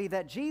ability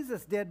that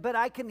Jesus did, but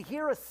I can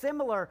hear a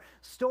similar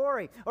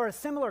story or a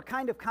similar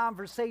kind of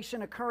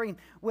conversation occurring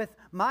with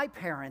my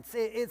parents.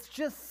 It's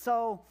just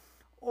so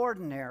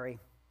ordinary.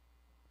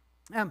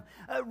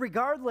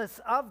 Regardless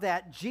of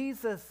that,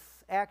 Jesus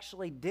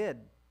actually did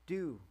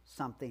do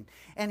something,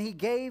 and he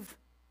gave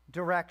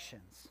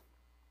directions.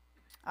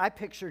 I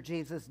picture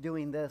Jesus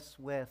doing this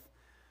with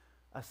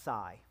a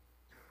sigh.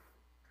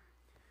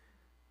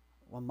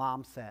 Well,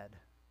 Mom said.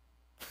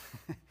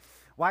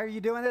 Why are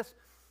you doing this?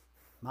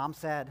 Mom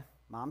said.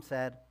 Mom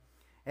said.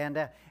 And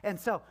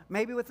so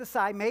maybe with a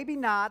sigh, maybe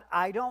not.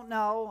 I don't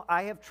know.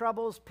 I have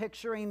troubles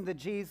picturing the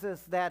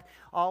Jesus that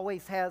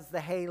always has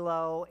the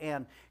halo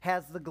and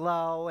has the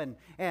glow and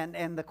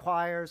the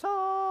choirs,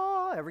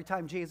 oh, every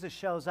time Jesus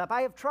shows up.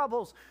 I have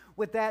troubles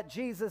with that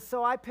Jesus.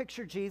 So I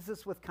picture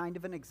Jesus with kind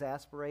of an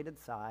exasperated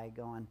sigh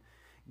going,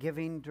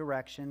 giving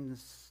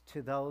directions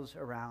to those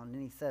around.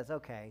 And he says,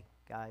 okay,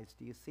 guys,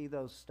 do you see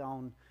those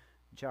stone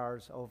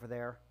jars over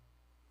there?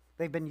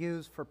 They've been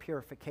used for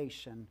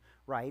purification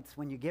rites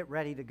when you get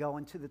ready to go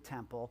into the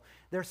temple.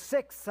 There's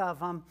 6 of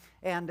them,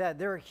 and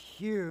they're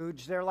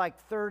huge. They're like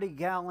 30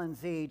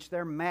 gallons each.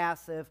 They're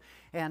massive.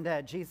 And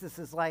Jesus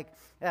is like,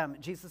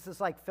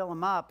 fill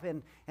them up.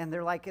 And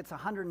they're like, it's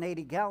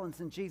 180 gallons.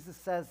 And Jesus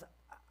says,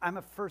 I'm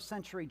a first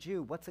century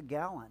Jew. What's a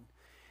gallon?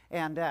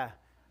 And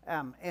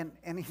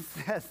he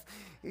says,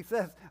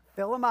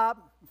 fill them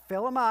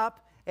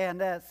up.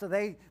 And so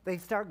they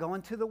start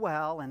going to the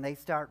well, and they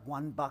start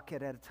 1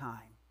 bucket at a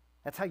time.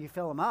 That's how you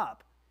fill them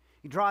up.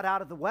 You draw it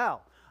out of the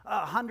well.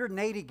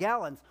 180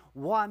 gallons,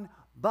 1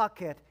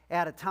 bucket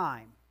at a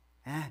time.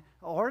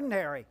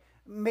 Ordinary.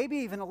 Maybe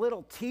even a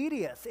little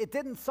tedious. It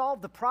didn't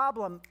solve the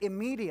problem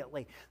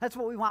immediately. That's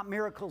what we want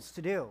miracles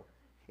to do,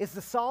 is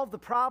to solve the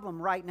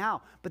problem right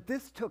now. But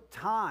this took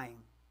time.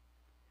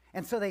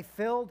 And so they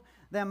filled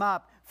them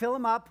up. Fill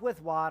them up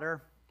with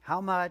water. How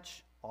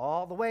much?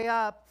 All the way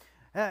up.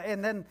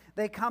 And then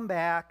they come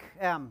back.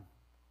 I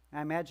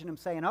imagine them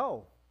saying,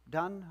 oh,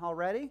 done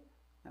already?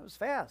 That was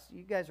fast.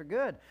 You guys are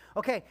good.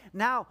 Okay,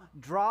 now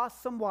draw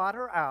some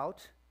water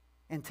out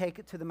and take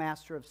it to the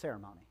master of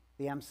ceremony,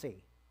 the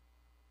MC,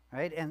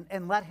 right?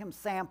 And let him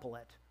sample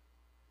it.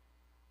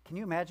 Can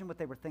you imagine what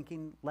they were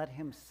thinking? Let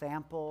him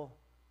sample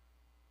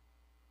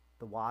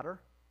the water?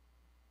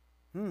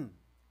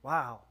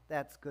 Wow,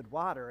 that's good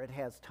water. It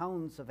has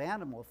tons of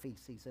animal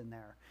feces in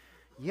there.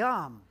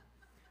 Yum,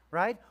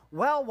 right?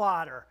 Well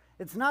water.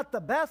 It's not the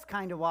best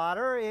kind of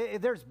water.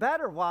 There's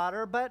better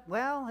water, but,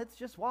 well, it's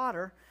just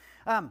water.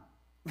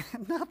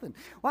 Nothing.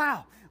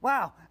 Wow.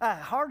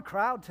 Hard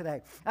crowd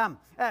today.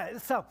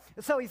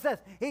 So he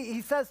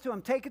says to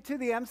him, take it to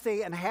the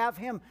MC and have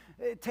him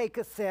take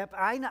a sip.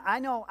 I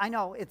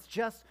know, it's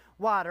just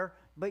water,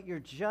 but you're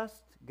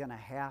just going to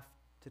have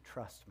to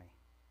trust me.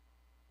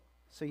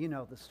 So you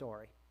know the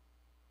story.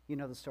 You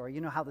know the story.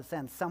 You know how this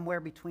ends. Somewhere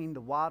between the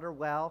water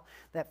well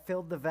that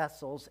filled the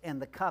vessels and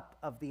the cup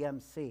of the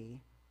MC,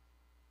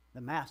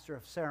 the master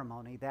of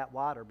ceremony, that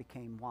water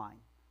became wine.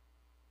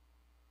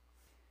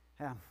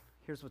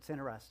 Here's what's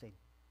interesting.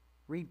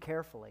 Read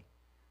carefully.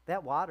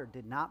 That water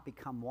did not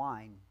become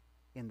wine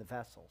in the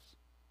vessels.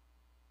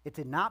 It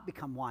did not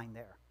become wine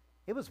there.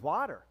 It was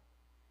water.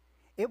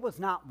 It was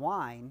not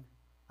wine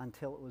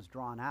until it was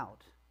drawn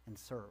out and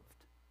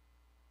served.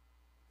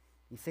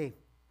 You see,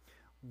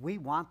 we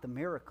want the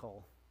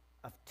miracle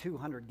of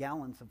 200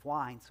 gallons of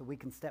wine so we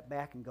can step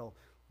back and go,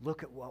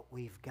 look at what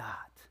we've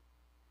got.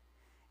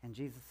 And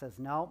Jesus says,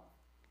 no,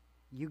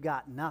 you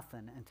got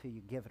nothing until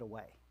you give it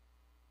away.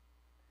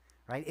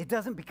 Right? It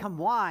doesn't become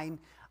wine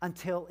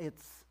until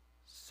it's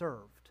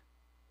served.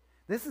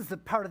 This is the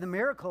part of the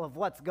miracle of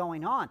what's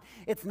going on.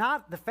 It's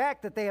not the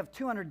fact that they have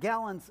 200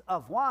 gallons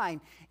of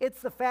wine.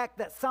 It's the fact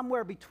that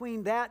somewhere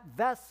between that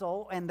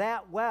vessel and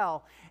that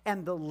well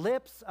and the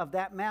lips of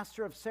that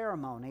master of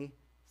ceremony,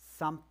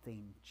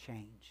 something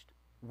changed.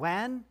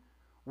 When?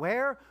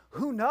 Where?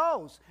 Who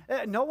knows?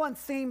 No one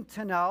seemed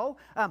to know.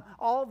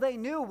 All they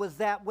knew was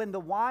that when the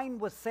wine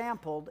was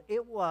sampled,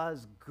 it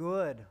was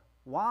good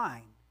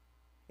wine.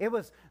 It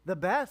was the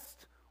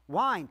best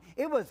wine.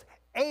 It was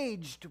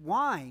aged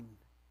wine.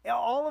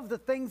 All of the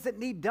things that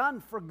need done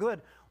for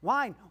good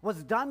wine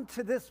was done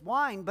to this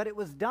wine, but it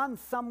was done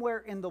somewhere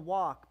in the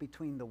walk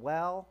between the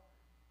well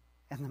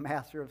and the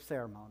master of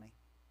ceremony.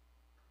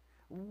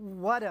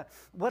 What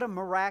a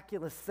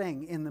miraculous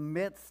thing in the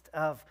midst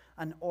of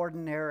an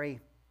ordinary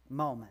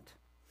moment.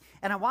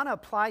 And I want to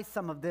apply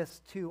some of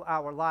this to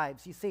our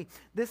lives. You see,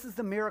 this is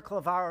the miracle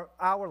of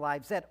our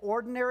lives, that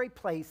ordinary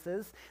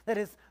places, that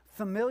is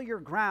familiar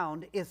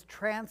ground, is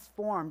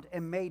transformed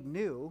and made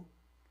new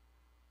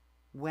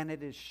when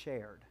it is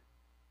shared.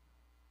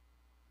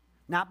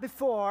 Not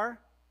before,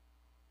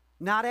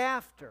 not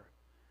after,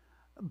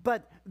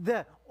 but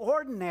the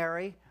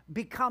ordinary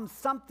becomes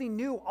something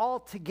new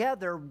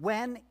altogether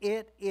when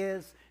it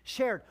is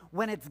shared,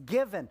 when it's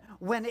given,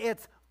 when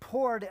it's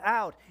poured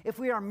out. If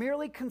we are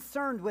merely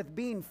concerned with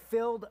being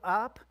filled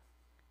up,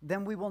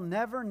 then we will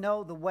never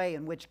know the way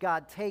in which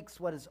God takes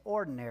what is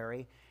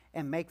ordinary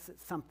and makes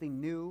it something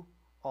new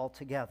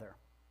altogether.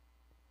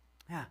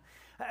 Yeah.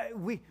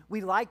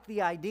 We like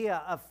the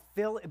idea of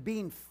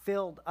being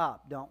filled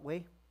up, don't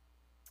we?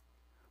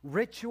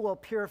 Ritual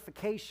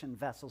purification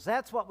vessels.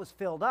 That's what was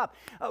filled up.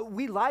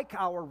 We like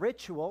our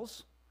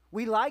rituals.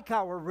 We like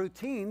our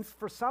routines.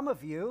 For some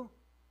of you,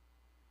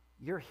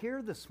 you're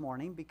here this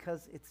morning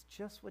because it's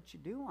just what you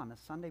do on a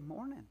Sunday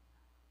morning.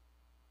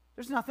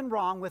 There's nothing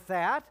wrong with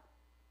that.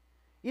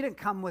 You didn't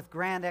come with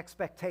grand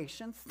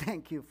expectations.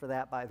 Thank you for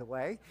that, by the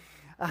way.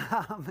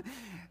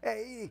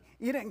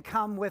 You didn't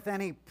come with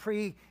any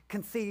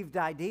preconceived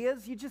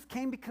ideas. You just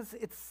came because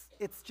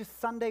it's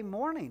just Sunday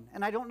morning.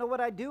 And I don't know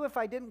what I'd do if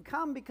I didn't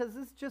come, because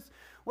it's just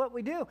what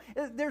we do.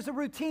 There's a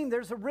routine.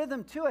 There's a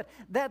rhythm to it.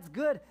 That's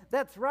good.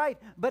 That's right.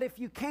 But if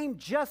you came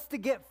just to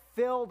get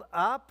filled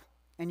up,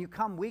 and you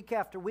come week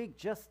after week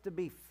just to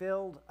be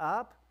filled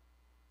up,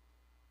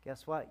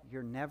 guess what?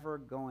 You're never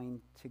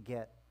going to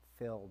get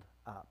filled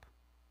up.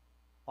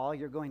 All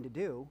you're going to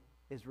do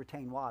is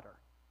retain water.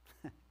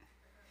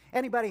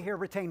 Anybody here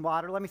retain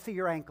water? Let me see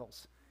your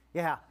ankles.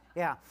 Yeah.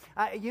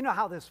 You know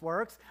how this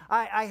works.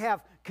 I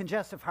have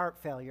congestive heart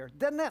failure.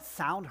 Doesn't that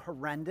sound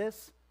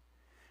horrendous?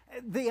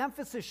 The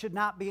emphasis should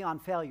not be on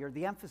failure.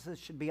 The emphasis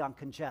should be on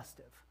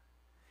congestive.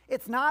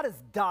 It's not as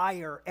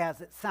dire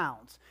as it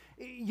sounds.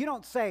 You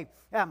don't say,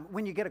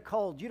 when you get a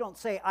cold, you don't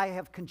say, I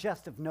have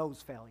congestive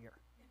nose failure.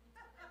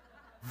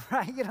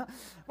 Right? You know,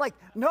 like,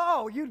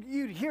 no,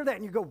 you hear that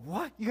and you go,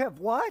 what? You have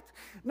what?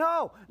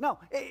 No,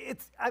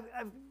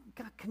 I've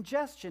got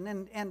congestion,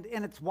 and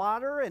it's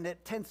water, and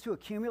it tends to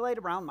accumulate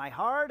around my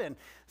heart and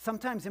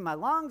sometimes in my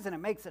lungs, and it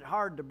makes it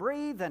hard to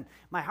breathe, and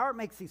my heart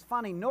makes these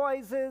funny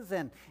noises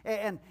and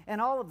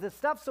all of this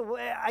stuff. So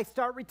I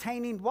start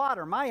retaining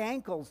water. My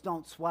ankles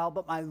don't swell,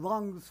 but my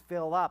lungs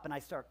fill up, and I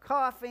start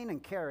coughing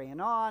and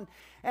carrying on,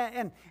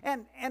 and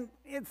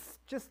it's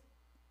just,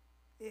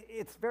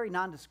 it's very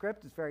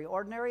nondescript, it's very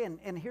ordinary,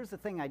 and here's the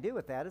thing I do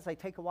with that is I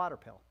take a water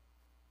pill.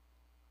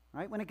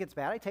 Right? When it gets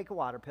bad, I take a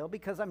water pill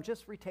because I'm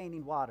just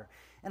retaining water.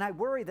 And I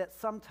worry that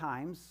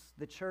sometimes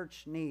the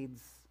church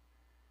needs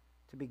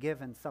to be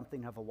given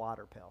something of a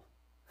water pill.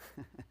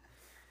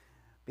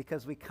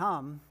 Because we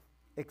come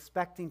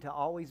expecting to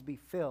always be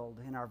filled,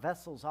 and our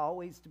vessels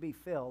always to be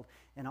filled,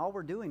 and all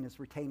we're doing is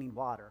retaining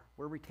water.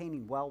 We're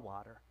retaining well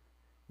water,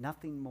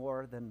 nothing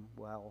more than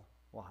well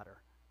water.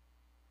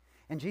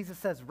 And Jesus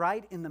says,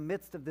 right in the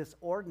midst of this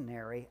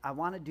ordinary, I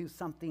want to do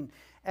something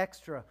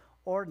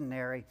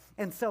extraordinary.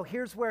 And so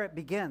here's where it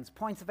begins.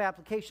 Points of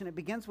application. It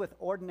begins with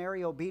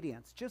ordinary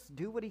obedience. Just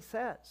do what he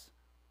says.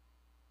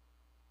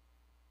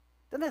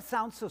 Doesn't that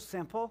sound so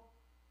simple?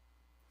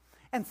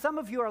 And some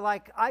of you are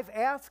like, I've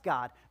asked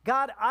God,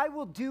 I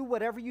will do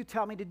whatever you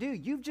tell me to do.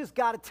 You've just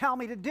got to tell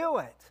me to do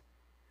it.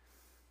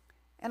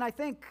 And I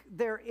think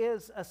there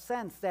is a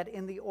sense that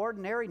in the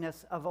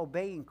ordinariness of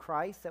obeying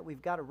Christ that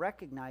we've got to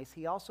recognize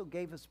he also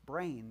gave us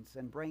brains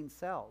and brain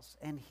cells,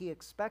 and he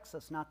expects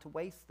us not to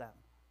waste them.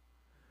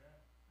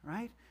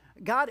 Right?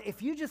 God,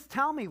 if you just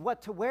tell me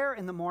what to wear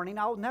in the morning,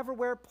 I'll never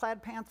wear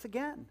plaid pants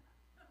again.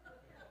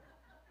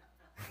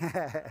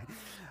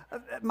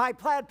 My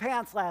plaid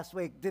pants last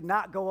week did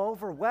not go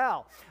over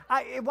well.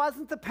 It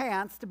wasn't the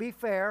pants, to be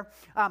fair.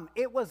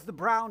 It was the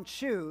brown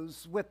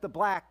shoes with the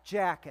black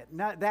jacket.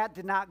 No, that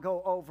did not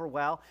go over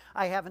well.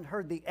 I haven't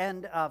heard the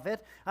end of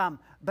it.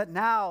 But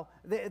now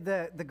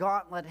the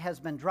gauntlet has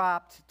been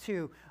dropped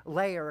to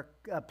layer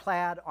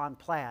plaid on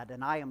plaid,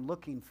 and I am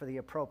looking for the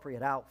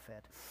appropriate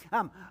outfit.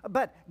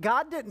 But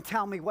God didn't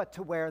tell me what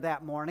to wear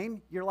that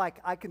morning. You're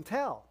like, I can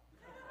tell.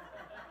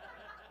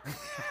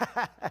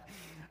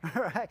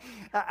 Right?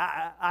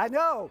 I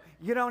know.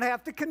 You don't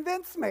have to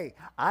convince me.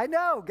 I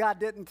know God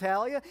didn't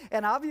tell you,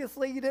 and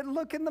obviously you didn't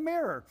look in the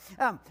mirror.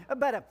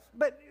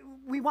 But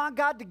we want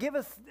God to give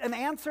us an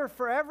answer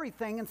for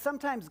everything, and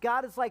sometimes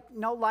God is like,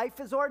 no, life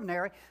is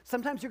ordinary.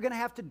 Sometimes you're going to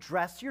have to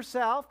dress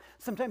yourself.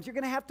 Sometimes you're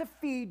going to have to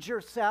feed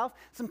yourself.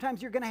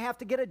 Sometimes you're going to have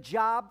to get a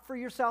job for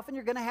yourself, and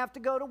you're going to have to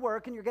go to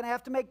work, and you're going to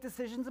have to make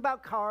decisions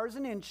about cars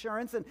and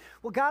insurance. And,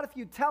 well, God, if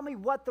you tell me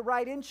what the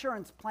right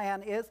insurance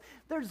plan is,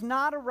 there's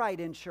not a right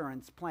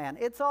insurance plan.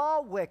 It's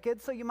all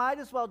wicked, so you might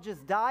as well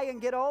just die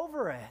and get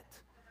over it.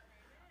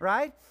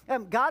 right?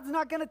 God's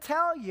not going to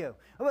tell you.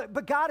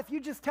 But God, if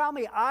you just tell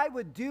me, I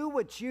would do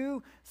what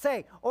you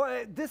say.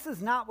 Or this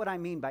is not what I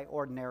mean by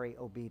ordinary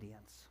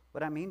obedience.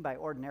 What I mean by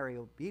ordinary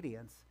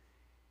obedience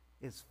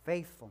is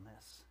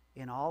faithfulness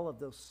in all of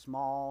those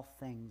small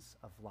things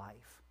of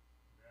life.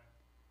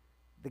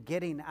 The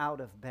getting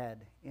out of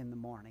bed in the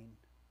morning,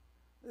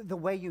 the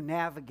way you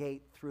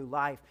navigate through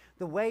life,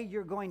 the way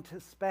you're going to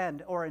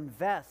spend or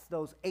invest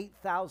those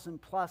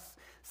 8,000 plus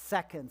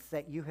seconds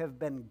that you have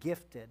been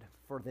gifted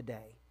for the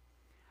day.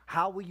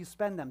 How will you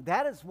spend them?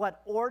 That is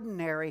what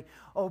ordinary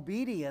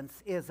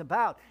obedience is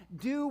about.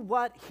 Do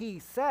what he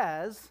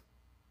says,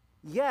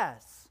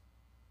 yes,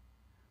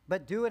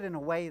 but do it in a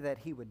way that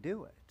he would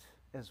do it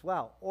as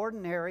well.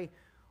 Ordinary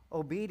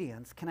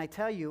obedience, can I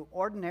tell you,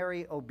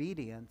 ordinary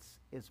obedience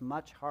is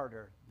much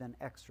harder than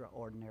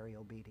extraordinary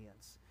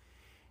obedience.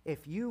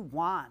 If you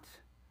want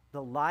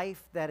the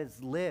life that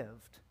is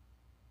lived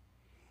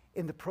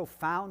in the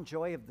profound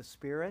joy of the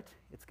Spirit,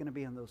 it's going to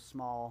be in those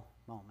small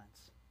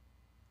moments.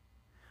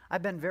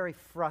 I've been very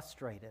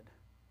frustrated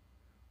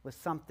with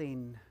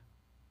something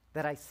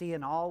that I see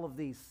in all of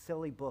these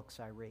silly books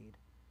I read.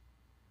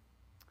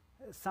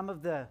 Some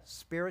of the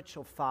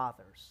spiritual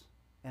fathers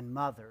and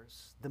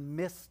mothers, the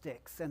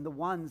mystics, and the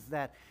ones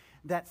that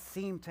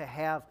seem to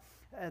have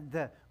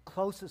the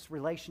closest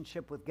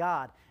relationship with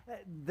God,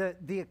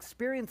 the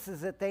experiences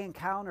that they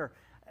encounter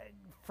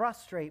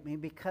frustrate me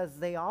because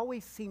they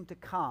always seem to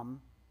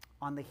come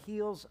on the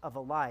heels of a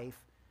life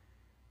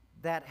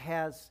that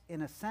has,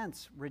 in a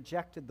sense,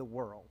 rejected the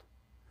world,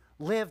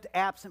 lived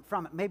absent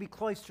from it, maybe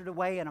cloistered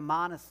away in a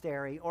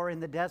monastery or in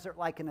the desert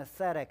like an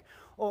ascetic,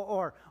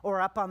 or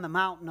up on the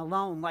mountain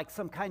alone like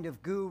some kind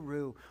of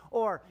guru,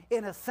 or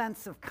in a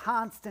sense of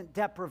constant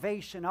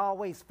deprivation,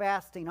 always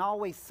fasting,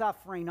 always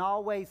suffering,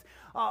 always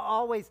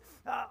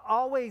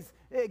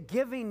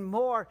giving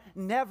more,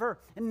 never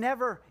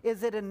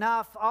is it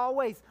enough,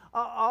 always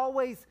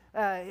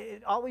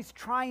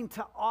trying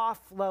to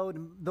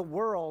offload the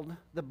world,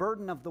 the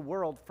burden of the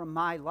world from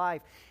my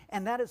life.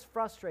 And that has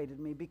frustrated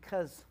me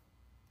because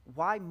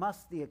why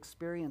must the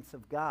experience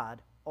of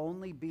God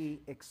only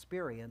be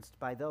experienced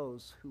by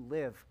those who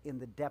live in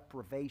the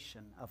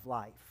deprivation of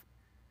life?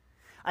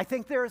 I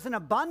think there is an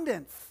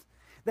abundance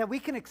that we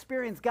can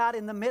experience God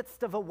in the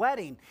midst of a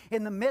wedding,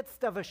 in the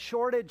midst of a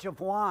shortage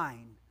of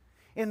wine,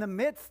 in the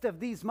midst of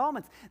these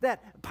moments.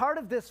 That part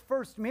of this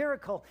first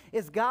miracle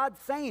is God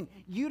saying,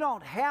 you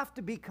don't have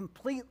to be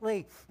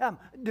completely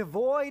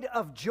devoid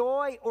of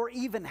joy or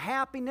even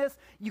happiness.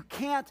 You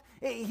can't,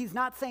 he's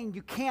not saying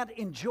you can't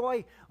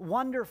enjoy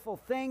wonderful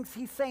things.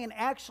 He's saying,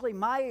 actually,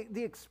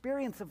 the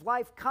experience of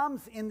life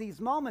comes in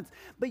these moments,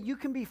 but you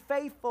can be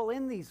faithful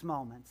in these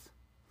moments.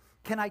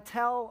 Can I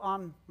tell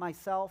on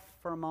myself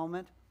for a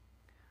moment?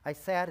 I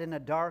sat in a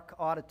dark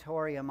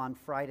auditorium on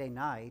Friday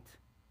night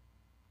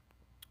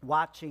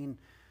watching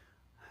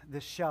the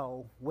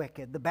show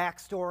Wicked, the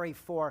backstory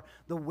for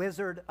The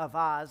Wizard of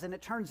Oz. And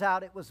it turns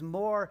out it was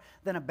more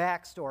than a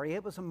backstory.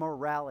 It was a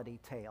morality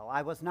tale.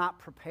 I was not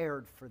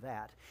prepared for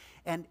that.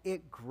 And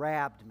it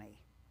grabbed me.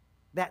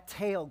 That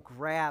tale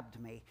grabbed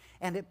me,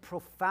 and it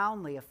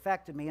profoundly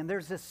affected me. And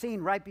there's this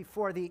scene right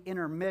before the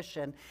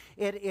intermission.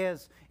 It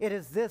is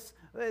this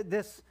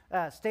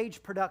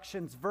stage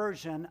production's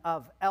version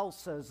of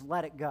Elsa's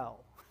Let It Go.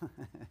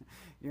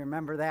 You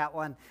remember that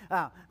one?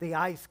 The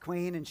Ice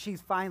Queen, and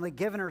she's finally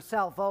given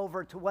herself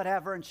over to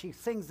whatever, and she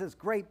sings this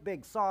great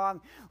big song,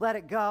 let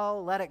it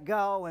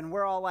go, and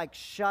we're all like,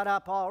 shut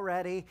up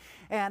already,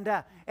 and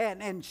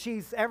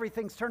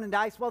everything's turning to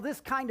ice. Well,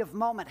 this kind of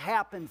moment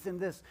happens in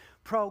this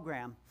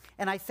program,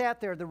 and I sat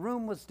there, the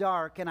room was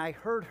dark, and I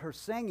heard her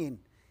singing,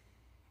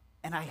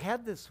 and I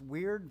had this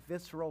weird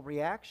visceral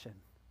reaction.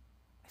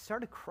 I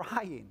started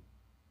crying.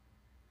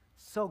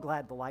 So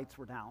glad the lights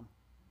were down.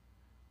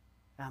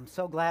 I'm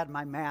so glad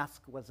my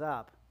mask was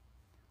up.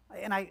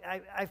 And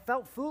I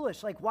felt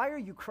foolish, like, why are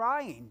you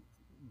crying,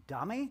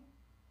 dummy?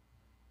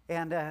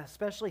 And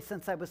especially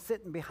since I was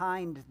sitting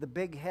behind the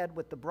big head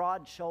with the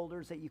broad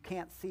shoulders that you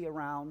can't see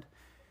around.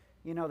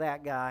 You know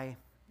that guy.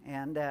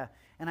 And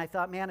I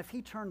thought, man, if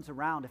he turns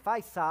around, if I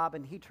sob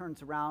and he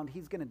turns around,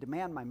 he's going to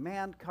demand my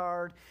man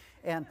card.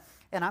 And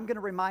I'm going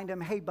to remind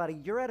him, hey, buddy,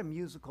 you're at a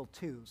musical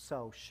too,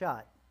 so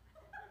shut.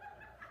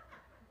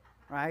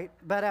 Right?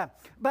 But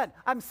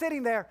I'm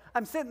sitting there,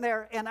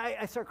 and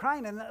I start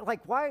crying, and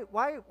like,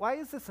 why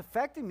is this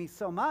affecting me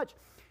so much?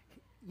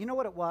 You know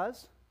what it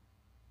was?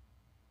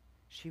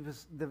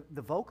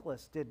 The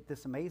vocalist did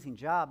this amazing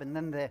job, and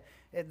then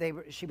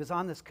she was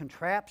on this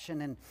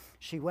contraption, and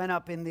she went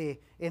up in the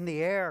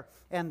air,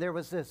 and there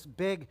was this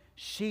big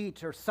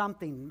sheet or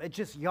something,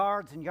 just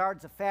yards and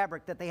yards of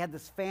fabric that they had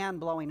this fan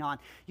blowing on.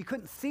 You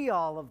couldn't see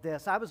all of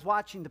this. I was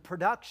watching the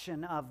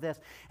production of this,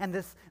 and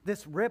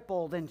this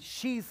rippled, and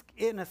she's,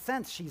 in a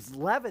sense, she's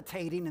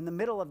levitating in the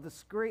middle of the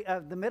screen,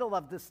 the middle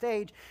of the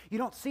stage. You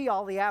don't see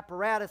all the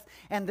apparatus,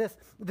 and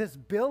this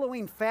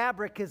billowing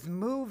fabric is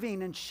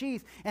moving and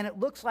and it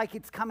looks like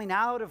it's coming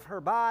out of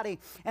her body,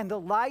 and the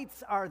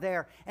lights are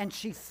there, and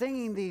she's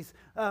singing these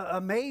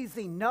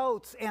amazing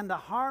notes, and the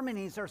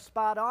harmonies are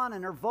spot on,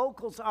 and her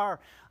vocals are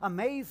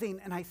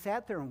amazing. And I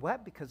sat there and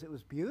wept because it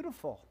was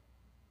beautiful.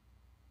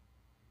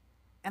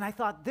 And I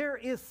thought, there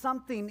is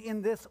something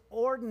in this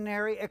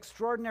ordinary,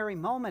 extraordinary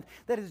moment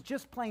that is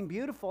just plain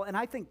beautiful, and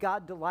I think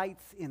God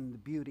delights in the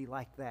beauty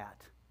like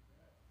that.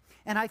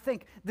 And I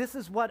think this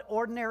is what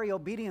ordinary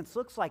obedience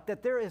looks like,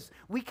 that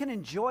we can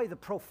enjoy the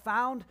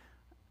profound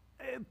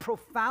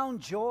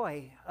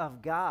joy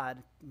of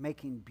God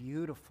making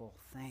beautiful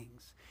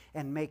things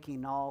and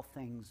making all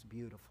things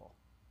beautiful.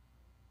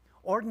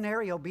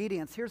 Ordinary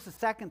obedience. Here's the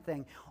second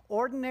thing.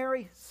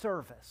 Ordinary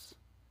service.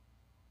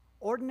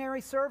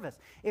 Ordinary service.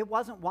 It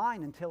wasn't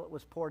wine until it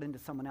was poured into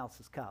someone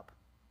else's cup.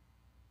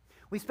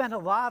 We spend a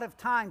lot of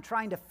time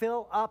trying to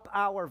fill up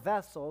our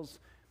vessels,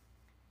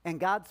 and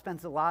God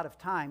spends a lot of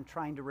time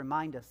trying to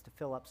remind us to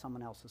fill up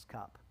someone else's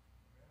cup.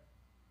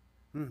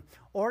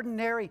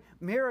 Ordinary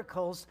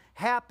miracles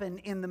happen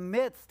in the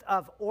midst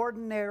of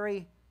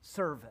ordinary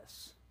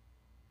service.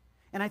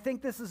 And I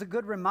think this is a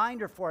good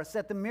reminder for us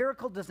that the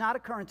miracle does not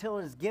occur until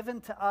it is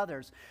given to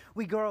others.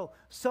 We grow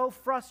so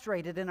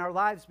frustrated in our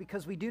lives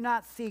because we do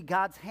not see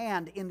God's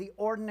hand in the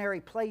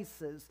ordinary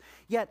places.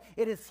 Yet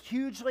it is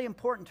hugely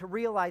important to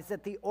realize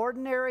that the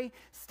ordinary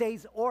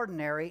stays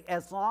ordinary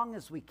as long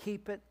as we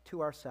keep it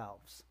to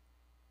ourselves.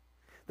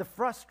 The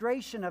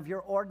frustration of your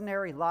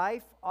ordinary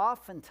life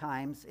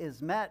oftentimes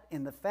is met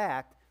in the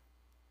fact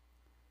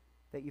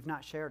that you've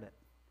not shared it.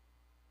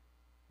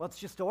 Well, it's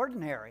just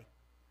ordinary.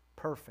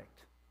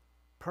 Perfect.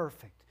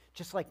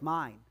 Just like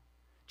mine.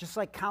 Just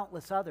like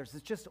countless others.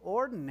 It's just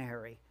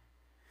ordinary.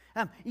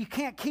 You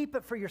can't keep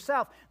it for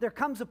yourself. There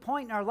comes a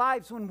point in our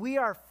lives when we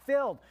are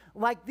filled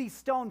like these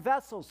stone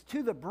vessels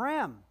to the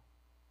brim.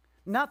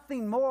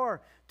 Nothing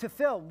more to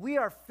fill. We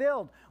are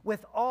filled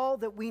with all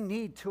that we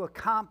need to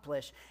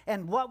accomplish.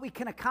 And what we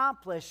can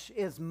accomplish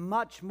is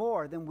much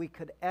more than we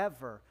could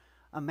ever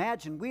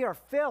imagine. We are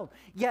filled.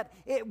 Yet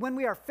when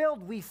we are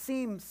filled, we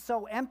seem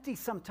so empty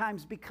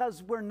sometimes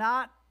because we're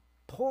not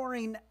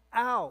pouring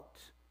out.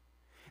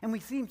 And we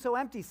seem so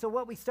empty. So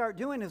what we start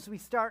doing is we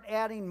start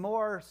adding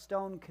more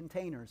stone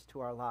containers to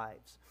our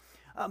lives.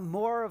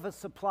 More of a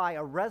supply,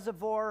 a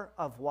reservoir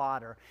of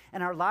water.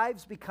 And our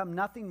lives become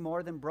nothing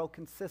more than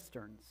broken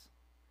cisterns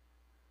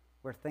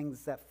where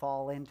things that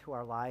fall into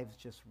our lives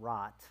just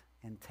rot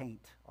and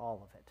taint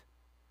all of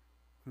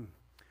it.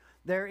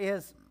 There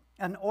is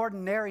an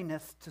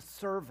ordinariness to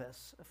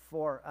service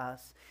for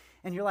us.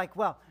 And you're like,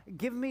 well,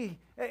 give me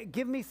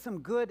some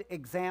good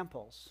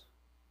examples.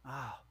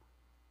 Oh,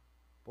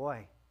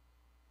 boy,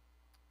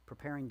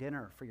 preparing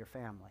dinner for your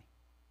family.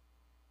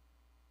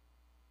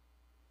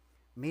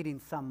 Meeting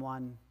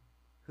someone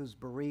who's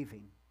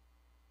bereaving.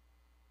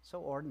 So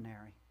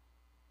ordinary.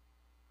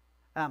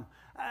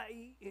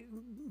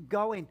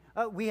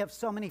 We have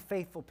so many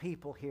faithful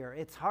people here.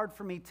 It's hard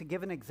for me to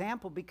give an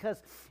example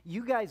because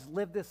you guys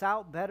live this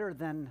out better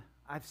than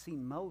I've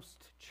seen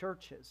most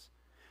churches.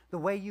 The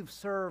way you've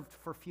served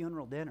for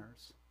funeral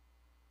dinners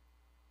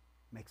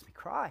makes me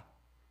cry.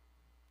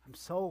 I'm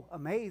so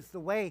amazed. The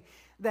way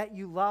that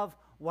you love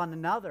one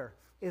another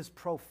is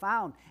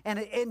profound.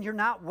 And you're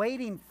not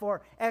waiting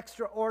for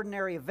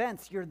extraordinary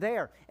events. You're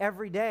there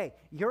every day.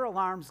 Your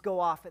alarms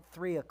go off at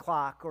 3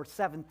 o'clock or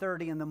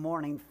 7:30 in the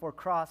morning for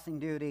crossing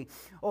duty.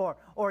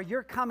 Or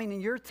you're coming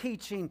and you're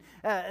teaching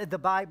the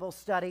Bible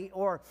study.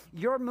 Or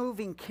you're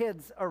moving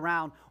kids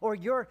around. Or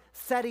you're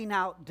setting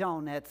out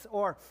donuts.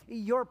 Or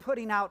you're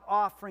putting out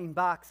offering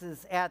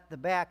boxes at the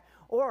back.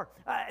 Or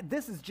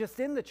this is just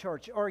in the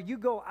church, or you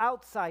go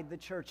outside the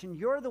church and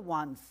you're the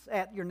ones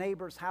at your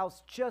neighbor's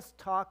house just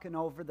talking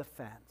over the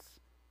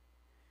fence.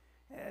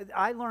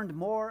 I learned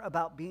more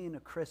about being a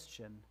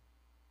Christian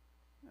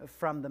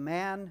from the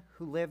man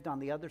who lived on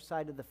the other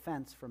side of the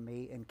fence from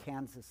me in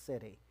Kansas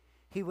City.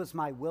 He was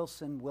my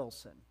Wilson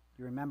Wilson.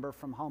 You remember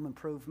from Home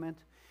Improvement?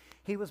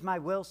 He was my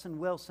Wilson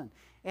Wilson,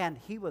 and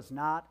he was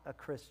not a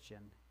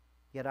Christian.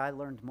 Yet I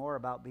learned more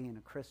about being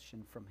a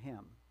Christian from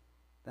him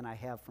than I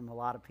have from a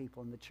lot of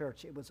people in the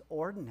church. It was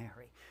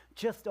ordinary,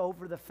 just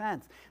over the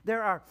fence.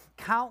 There are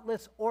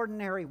countless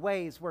ordinary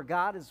ways where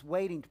God is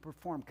waiting to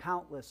perform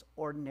countless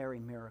ordinary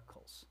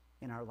miracles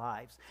in our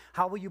lives.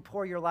 How will you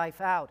pour your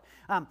life out?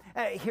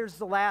 Here's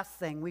the last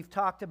thing. We've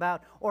talked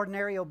about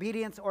ordinary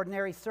obedience,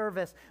 ordinary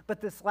service,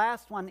 but this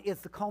last one is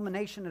the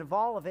culmination of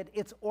all of it.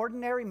 It's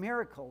ordinary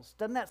miracles.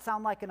 Doesn't that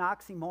sound like an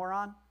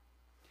oxymoron?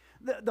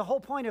 The whole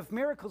point of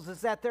miracles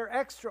is that they're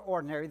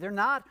extraordinary. They're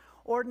not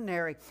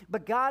ordinary,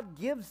 but God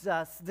gives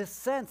us this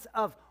sense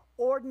of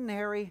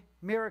ordinary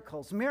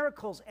miracles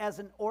as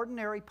an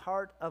ordinary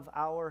part of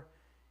our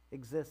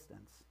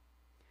existence.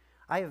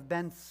 I have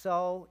been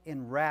so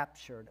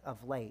enraptured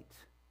of late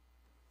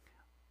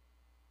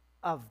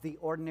of the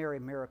ordinary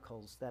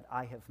miracles that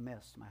I have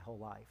missed my whole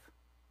life.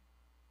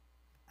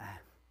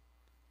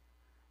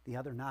 The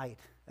other night,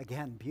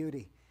 again,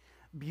 beauty.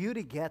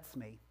 Beauty gets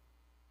me.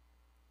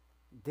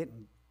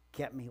 Didn't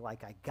get me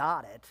like I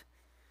got it,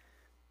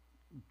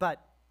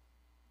 but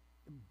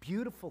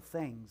beautiful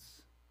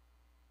things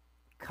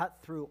cut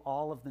through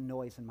all of the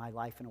noise in my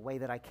life in a way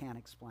that I can't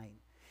explain.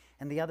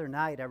 And the other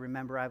night, I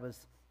remember I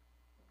was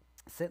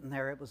sitting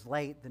there. It was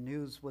late. The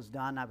news was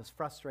done. I was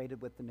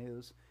frustrated with the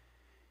news.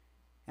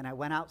 And I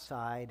went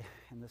outside,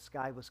 and the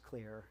sky was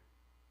clear,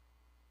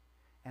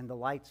 and the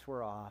lights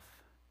were off,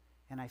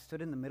 and I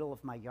stood in the middle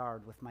of my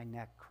yard with my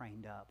neck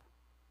craned up.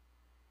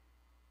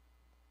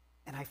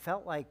 And I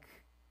felt like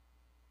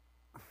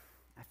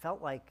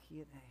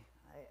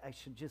I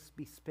should just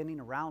be spinning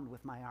around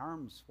with my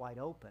arms wide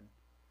open,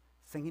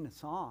 singing a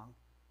song.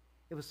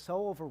 It was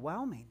so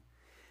overwhelming.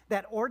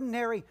 That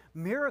ordinary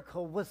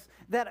miracle was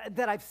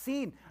that I've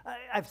seen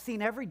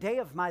every day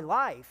of my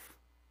life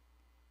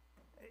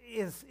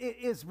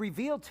is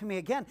revealed to me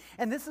again.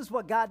 And this is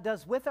what God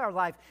does with our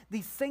life.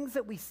 These things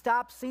that we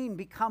stop seeing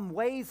become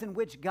ways in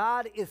which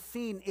God is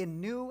seen in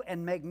new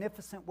and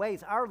magnificent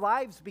ways. Our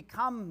lives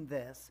become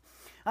this.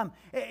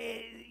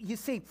 You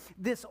see,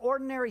 this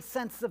ordinary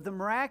sense of the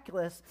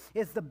miraculous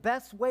is the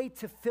best way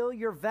to fill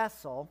your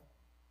vessel.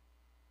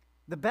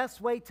 The best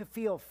way to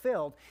feel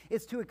filled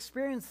is to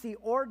experience the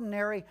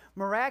ordinary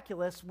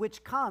miraculous,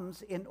 which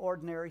comes in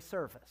ordinary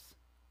service.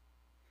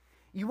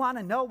 You want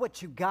to know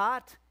what you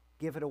got?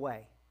 Give it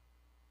away.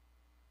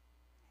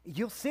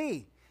 You'll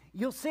see.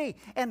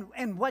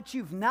 And what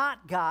you've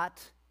not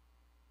got,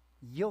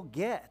 you'll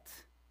get.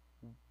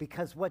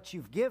 Because what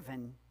you've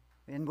given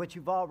and what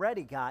you've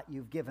already got,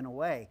 you've given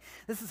away.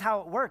 This is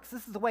how it works.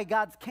 This is the way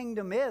God's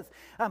kingdom is.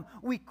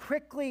 We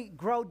quickly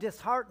grow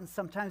disheartened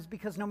sometimes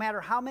because no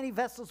matter how many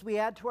vessels we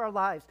add to our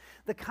lives,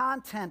 the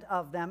content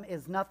of them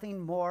is nothing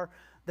more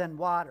than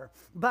water.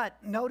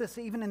 But notice,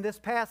 even in this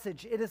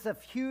passage, it is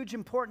of huge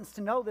importance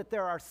to know that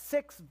there are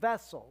 6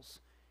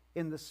 vessels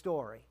in the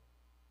story.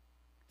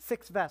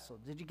 6 vessels.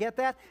 Did you get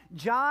that?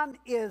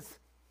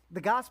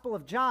 The Gospel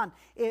of John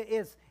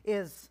is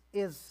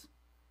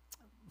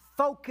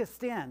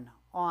focused in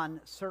on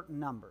certain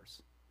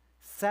numbers.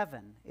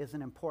 7 is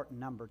an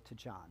important number to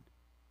John.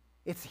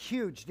 It's a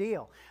huge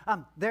deal.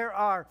 There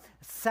are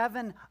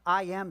 7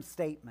 I am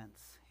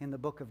statements in the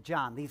book of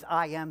John. These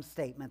I am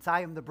statements.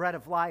 I am the bread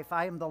of life.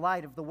 I am the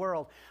light of the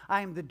world.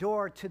 I am the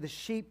door to the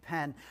sheep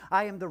pen.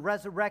 I am the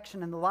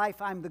resurrection and the life.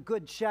 I'm the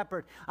good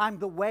shepherd. I'm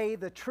the way,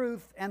 the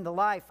truth, and the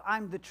life.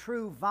 I'm the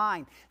true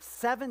vine.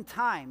 7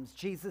 times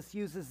Jesus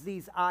uses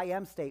these I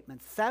am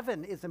statements.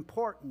 7 is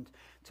important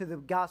to the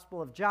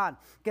Gospel of John.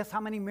 Guess how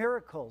many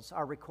miracles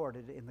are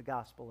recorded in the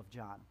Gospel of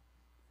John?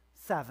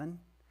 7.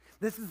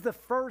 This is the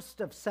first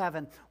of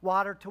 7,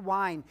 water to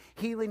wine,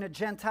 healing a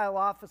Gentile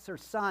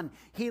officer's son,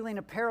 healing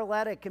a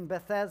paralytic in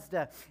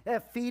Bethesda,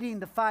 feeding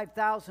the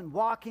 5,000,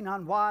 walking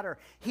on water,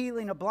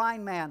 healing a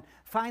blind man,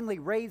 finally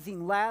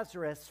raising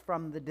Lazarus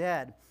from the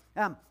dead.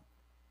 And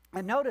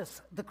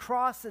notice the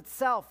cross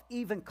itself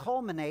even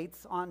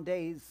culminates on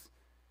days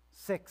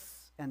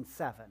 6 and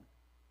 7.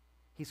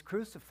 He's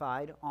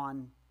crucified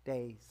on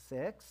day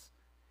 6.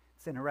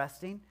 It's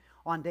interesting.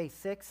 On day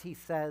 6, he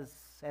says,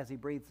 as he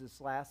breathes his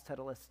last,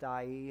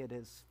 tetelestai, it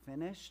is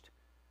finished,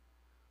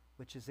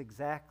 which is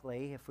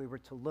exactly, if we were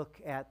to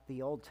look at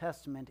the Old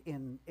Testament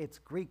in its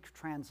Greek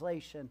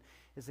translation,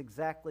 is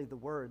exactly the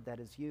word that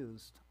is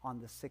used on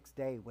the 6th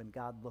day when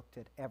God looked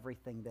at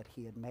everything that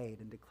he had made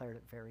and declared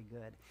it very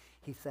good.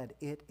 He said,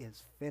 it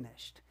is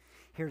finished.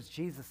 Here's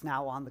Jesus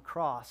now on the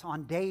cross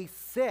on day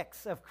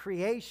 6 of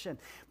creation.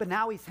 But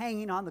now he's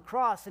hanging on the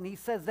cross and he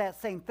says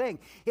that same thing.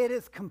 It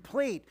is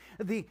complete.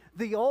 The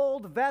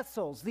old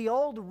vessels, the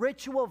old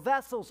ritual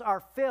vessels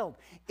are filled.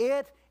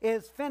 It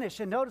is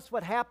finished. And notice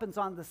what happens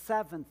on the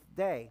 7th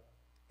day.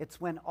 It's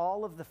when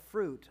all of the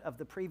fruit of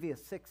the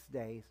previous 6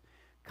 days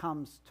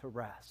comes to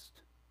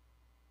rest.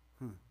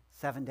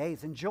 7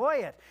 days. Enjoy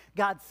it.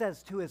 God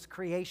says to his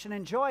creation,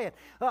 enjoy it.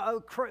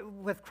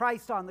 With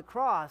Christ on the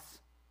cross,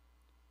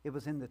 it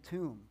was in the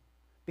tomb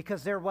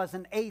because there was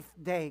an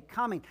 8th day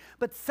coming.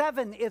 But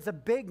 7 is a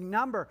big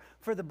number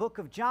for the book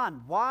of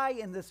John. Why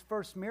in this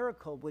first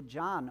miracle would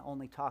John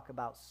only talk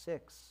about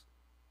 6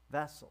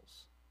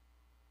 vessels?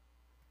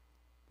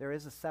 There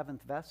is a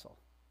 7th vessel.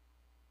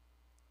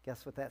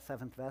 Guess what that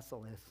 7th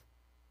vessel is?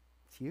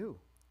 It's you.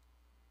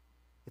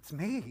 It's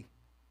me.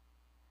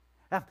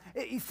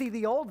 You see,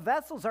 the old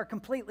vessels are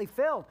completely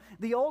filled.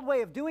 The old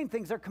way of doing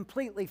things are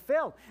completely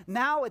filled.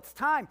 Now it's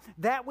time,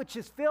 that which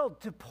is filled,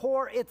 to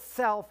pour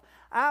itself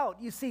out.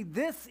 You see,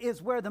 this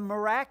is where the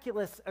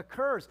miraculous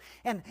occurs.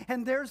 And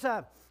there's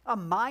a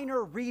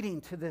minor reading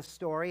to this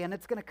story, and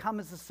it's going to come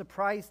as a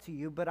surprise to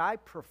you, but I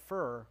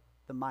prefer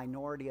the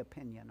minority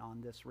opinion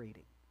on this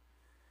reading.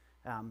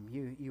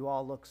 You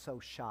all look so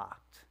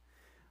shocked.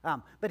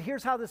 But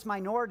here's how this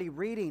minority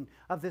reading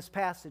of this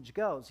passage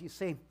goes. You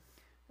see,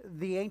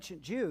 the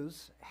ancient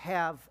Jews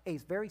have a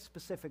very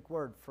specific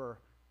word for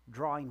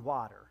drawing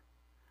water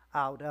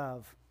out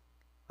of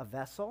a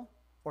vessel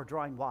or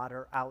drawing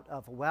water out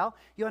of a well.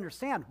 You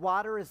understand,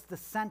 water is the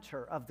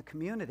center of the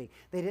community.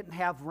 They didn't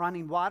have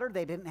running water.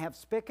 They didn't have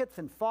spigots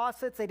and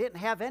faucets. They didn't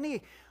have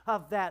any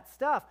of that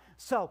stuff.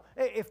 So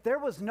if there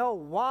was no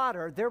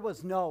water, there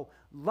was no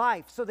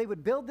life. So they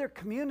would build their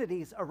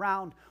communities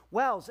around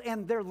wells.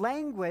 And their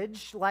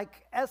language,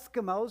 like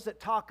Eskimos that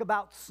talk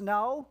about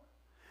snow,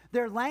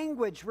 their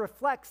language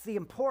reflects the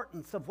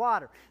importance of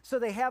water. So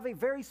they have a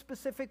very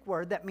specific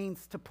word that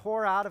means to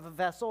pour out of a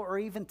vessel or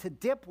even to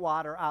dip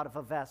water out of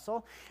a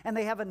vessel. And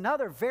they have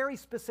another very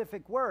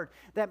specific word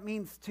that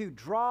means to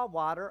draw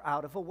water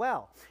out of a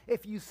well.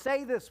 If you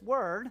say this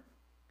word,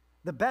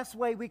 the best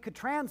way we could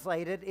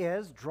translate it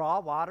is draw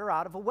water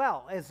out of a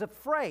well as a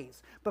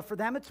phrase. But for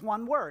them, it's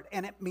one word,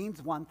 and it means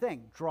one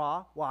thing: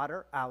 draw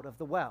water out of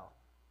the well.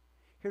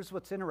 Here's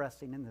what's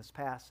interesting in this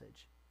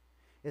passage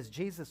is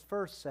Jesus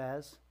first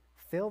says,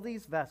 fill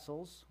these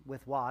vessels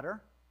with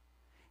water.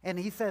 And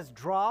he says,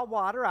 draw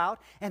water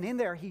out. And in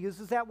there, he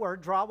uses that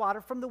word, draw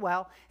water from the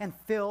well, and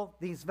fill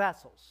these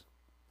vessels.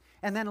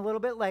 And then a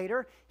little bit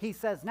later, he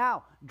says,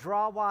 now,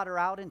 draw water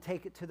out and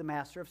take it to the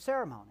master of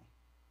ceremony.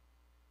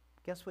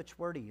 Guess which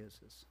word he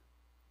uses?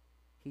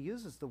 He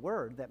uses the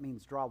word that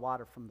means draw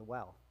water from the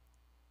well.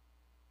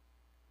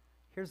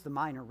 Here's the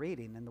minor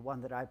reading, and the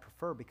one that I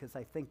prefer because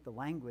I think the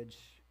language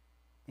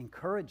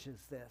encourages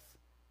this.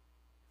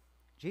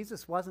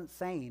 Jesus wasn't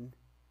saying,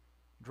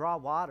 draw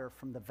water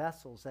from the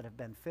vessels that have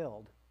been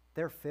filled.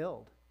 They're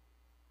filled.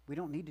 We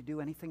don't need to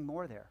do anything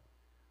more there.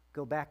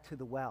 Go back to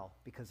the well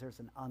because there's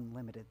an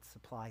unlimited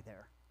supply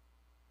there.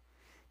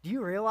 Do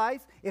you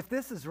realize, if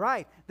this is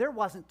right, there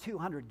wasn't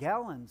 200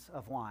 gallons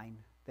of wine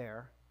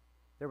there.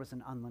 There was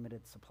an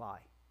unlimited supply.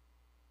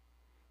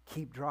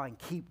 Keep drawing,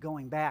 keep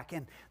going back.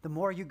 And the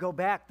more you go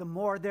back, the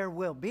more there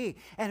will be.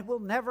 And it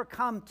will never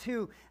come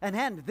to an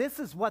end. This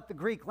is what the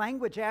Greek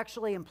language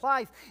actually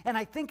implies. And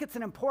I think it's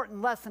an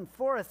important lesson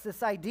for us,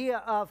 this idea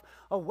of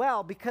a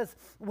well, because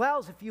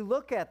wells, if you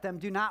look at them,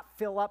 do not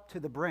fill up to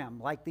the brim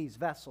like these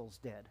vessels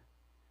did.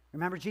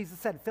 Remember, Jesus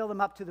said, fill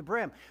them up to the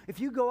brim. If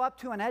you go up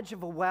to an edge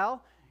of a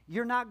well,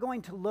 you're not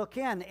going to look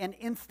in and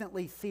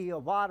instantly see a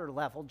water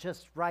level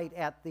just right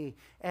at the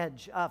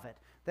edge of it.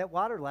 That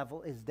water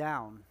level is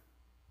down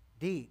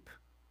deep.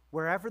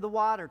 Wherever the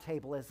water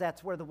table is,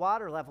 that's where the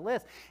water level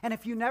is. And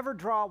if you never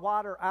draw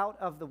water out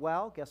of the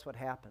well, guess what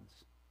happens?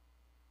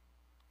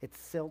 It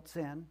silts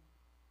in.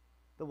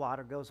 The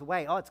water goes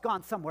away. Oh, it's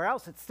gone somewhere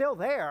else. It's still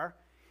there.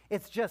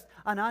 It's just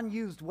an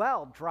unused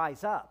well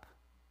dries up.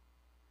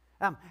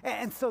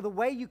 And so the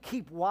way you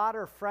keep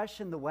water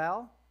fresh in the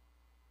well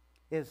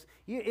is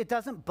it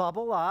doesn't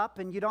bubble up,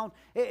 and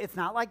it's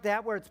not like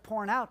that where it's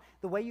pouring out.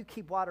 The way you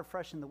keep water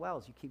fresh in the well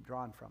is you keep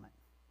drawing from it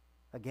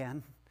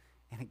again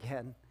and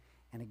again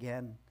and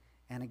again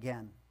and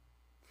again.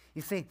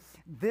 You see,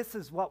 this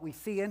is what we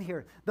see in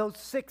here. Those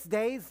 6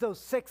 days, those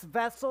 6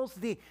 vessels,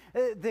 the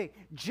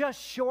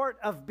just short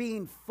of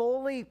being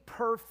fully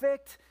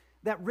perfect.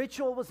 That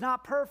ritual was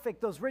not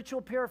perfect. Those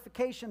ritual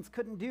purifications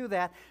couldn't do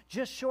that.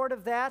 Just short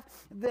of that,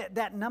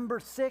 that number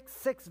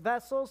 6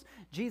 vessels,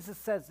 Jesus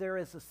says there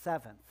is a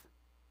 7th.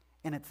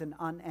 And it's an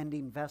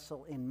unending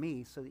vessel in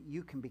me so that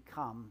you can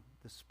become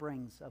the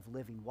springs of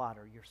living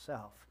water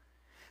yourself.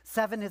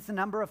 7 is the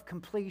number of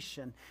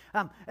completion.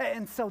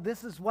 And so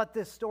this is what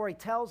this story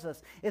tells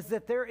us, is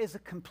that there is a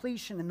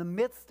completion in the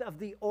midst of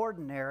the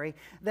ordinary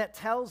that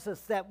tells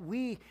us that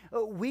we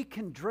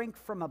can drink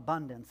from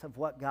abundance of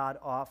what God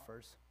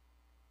offers.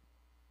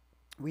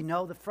 We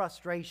know the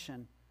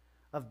frustration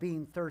of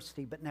being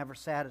thirsty but never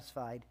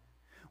satisfied.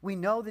 We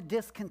know the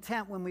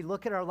discontent when we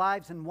look at our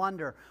lives and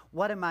wonder,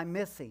 what am I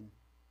missing?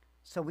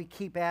 So we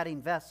keep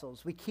adding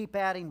vessels. We keep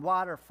adding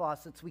water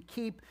faucets. We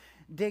keep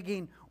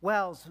digging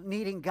wells,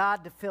 needing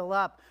God to fill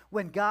up,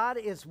 when God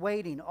is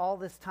waiting all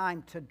this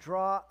time to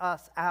draw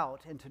us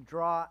out and to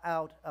draw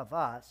out of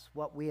us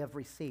what we have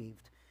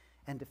received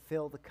and to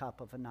fill the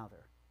cup of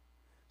another.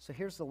 So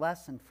here's the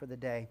lesson for the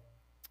day.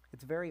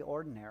 It's very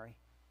ordinary.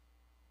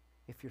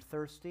 If you're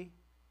thirsty,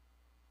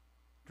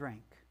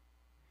 drink.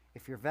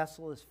 If your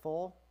vessel is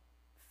full,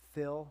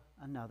 fill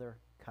another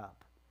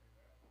cup.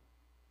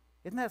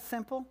 Isn't that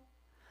simple?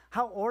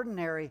 How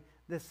ordinary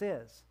this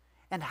is,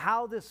 and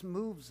how this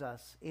moves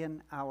us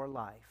in our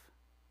life.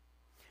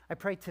 I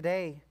pray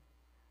today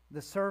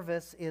the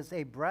service is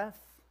a breath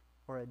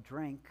or a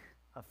drink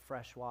of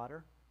fresh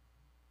water.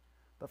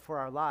 But for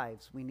our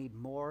lives, we need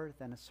more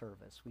than a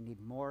service. We need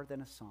more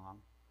than a song.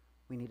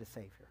 We need a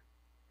Savior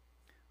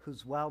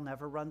whose well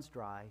never runs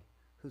dry,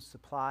 whose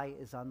supply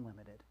is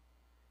unlimited.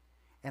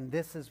 And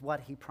this is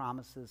what he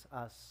promises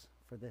us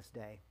for this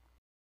day.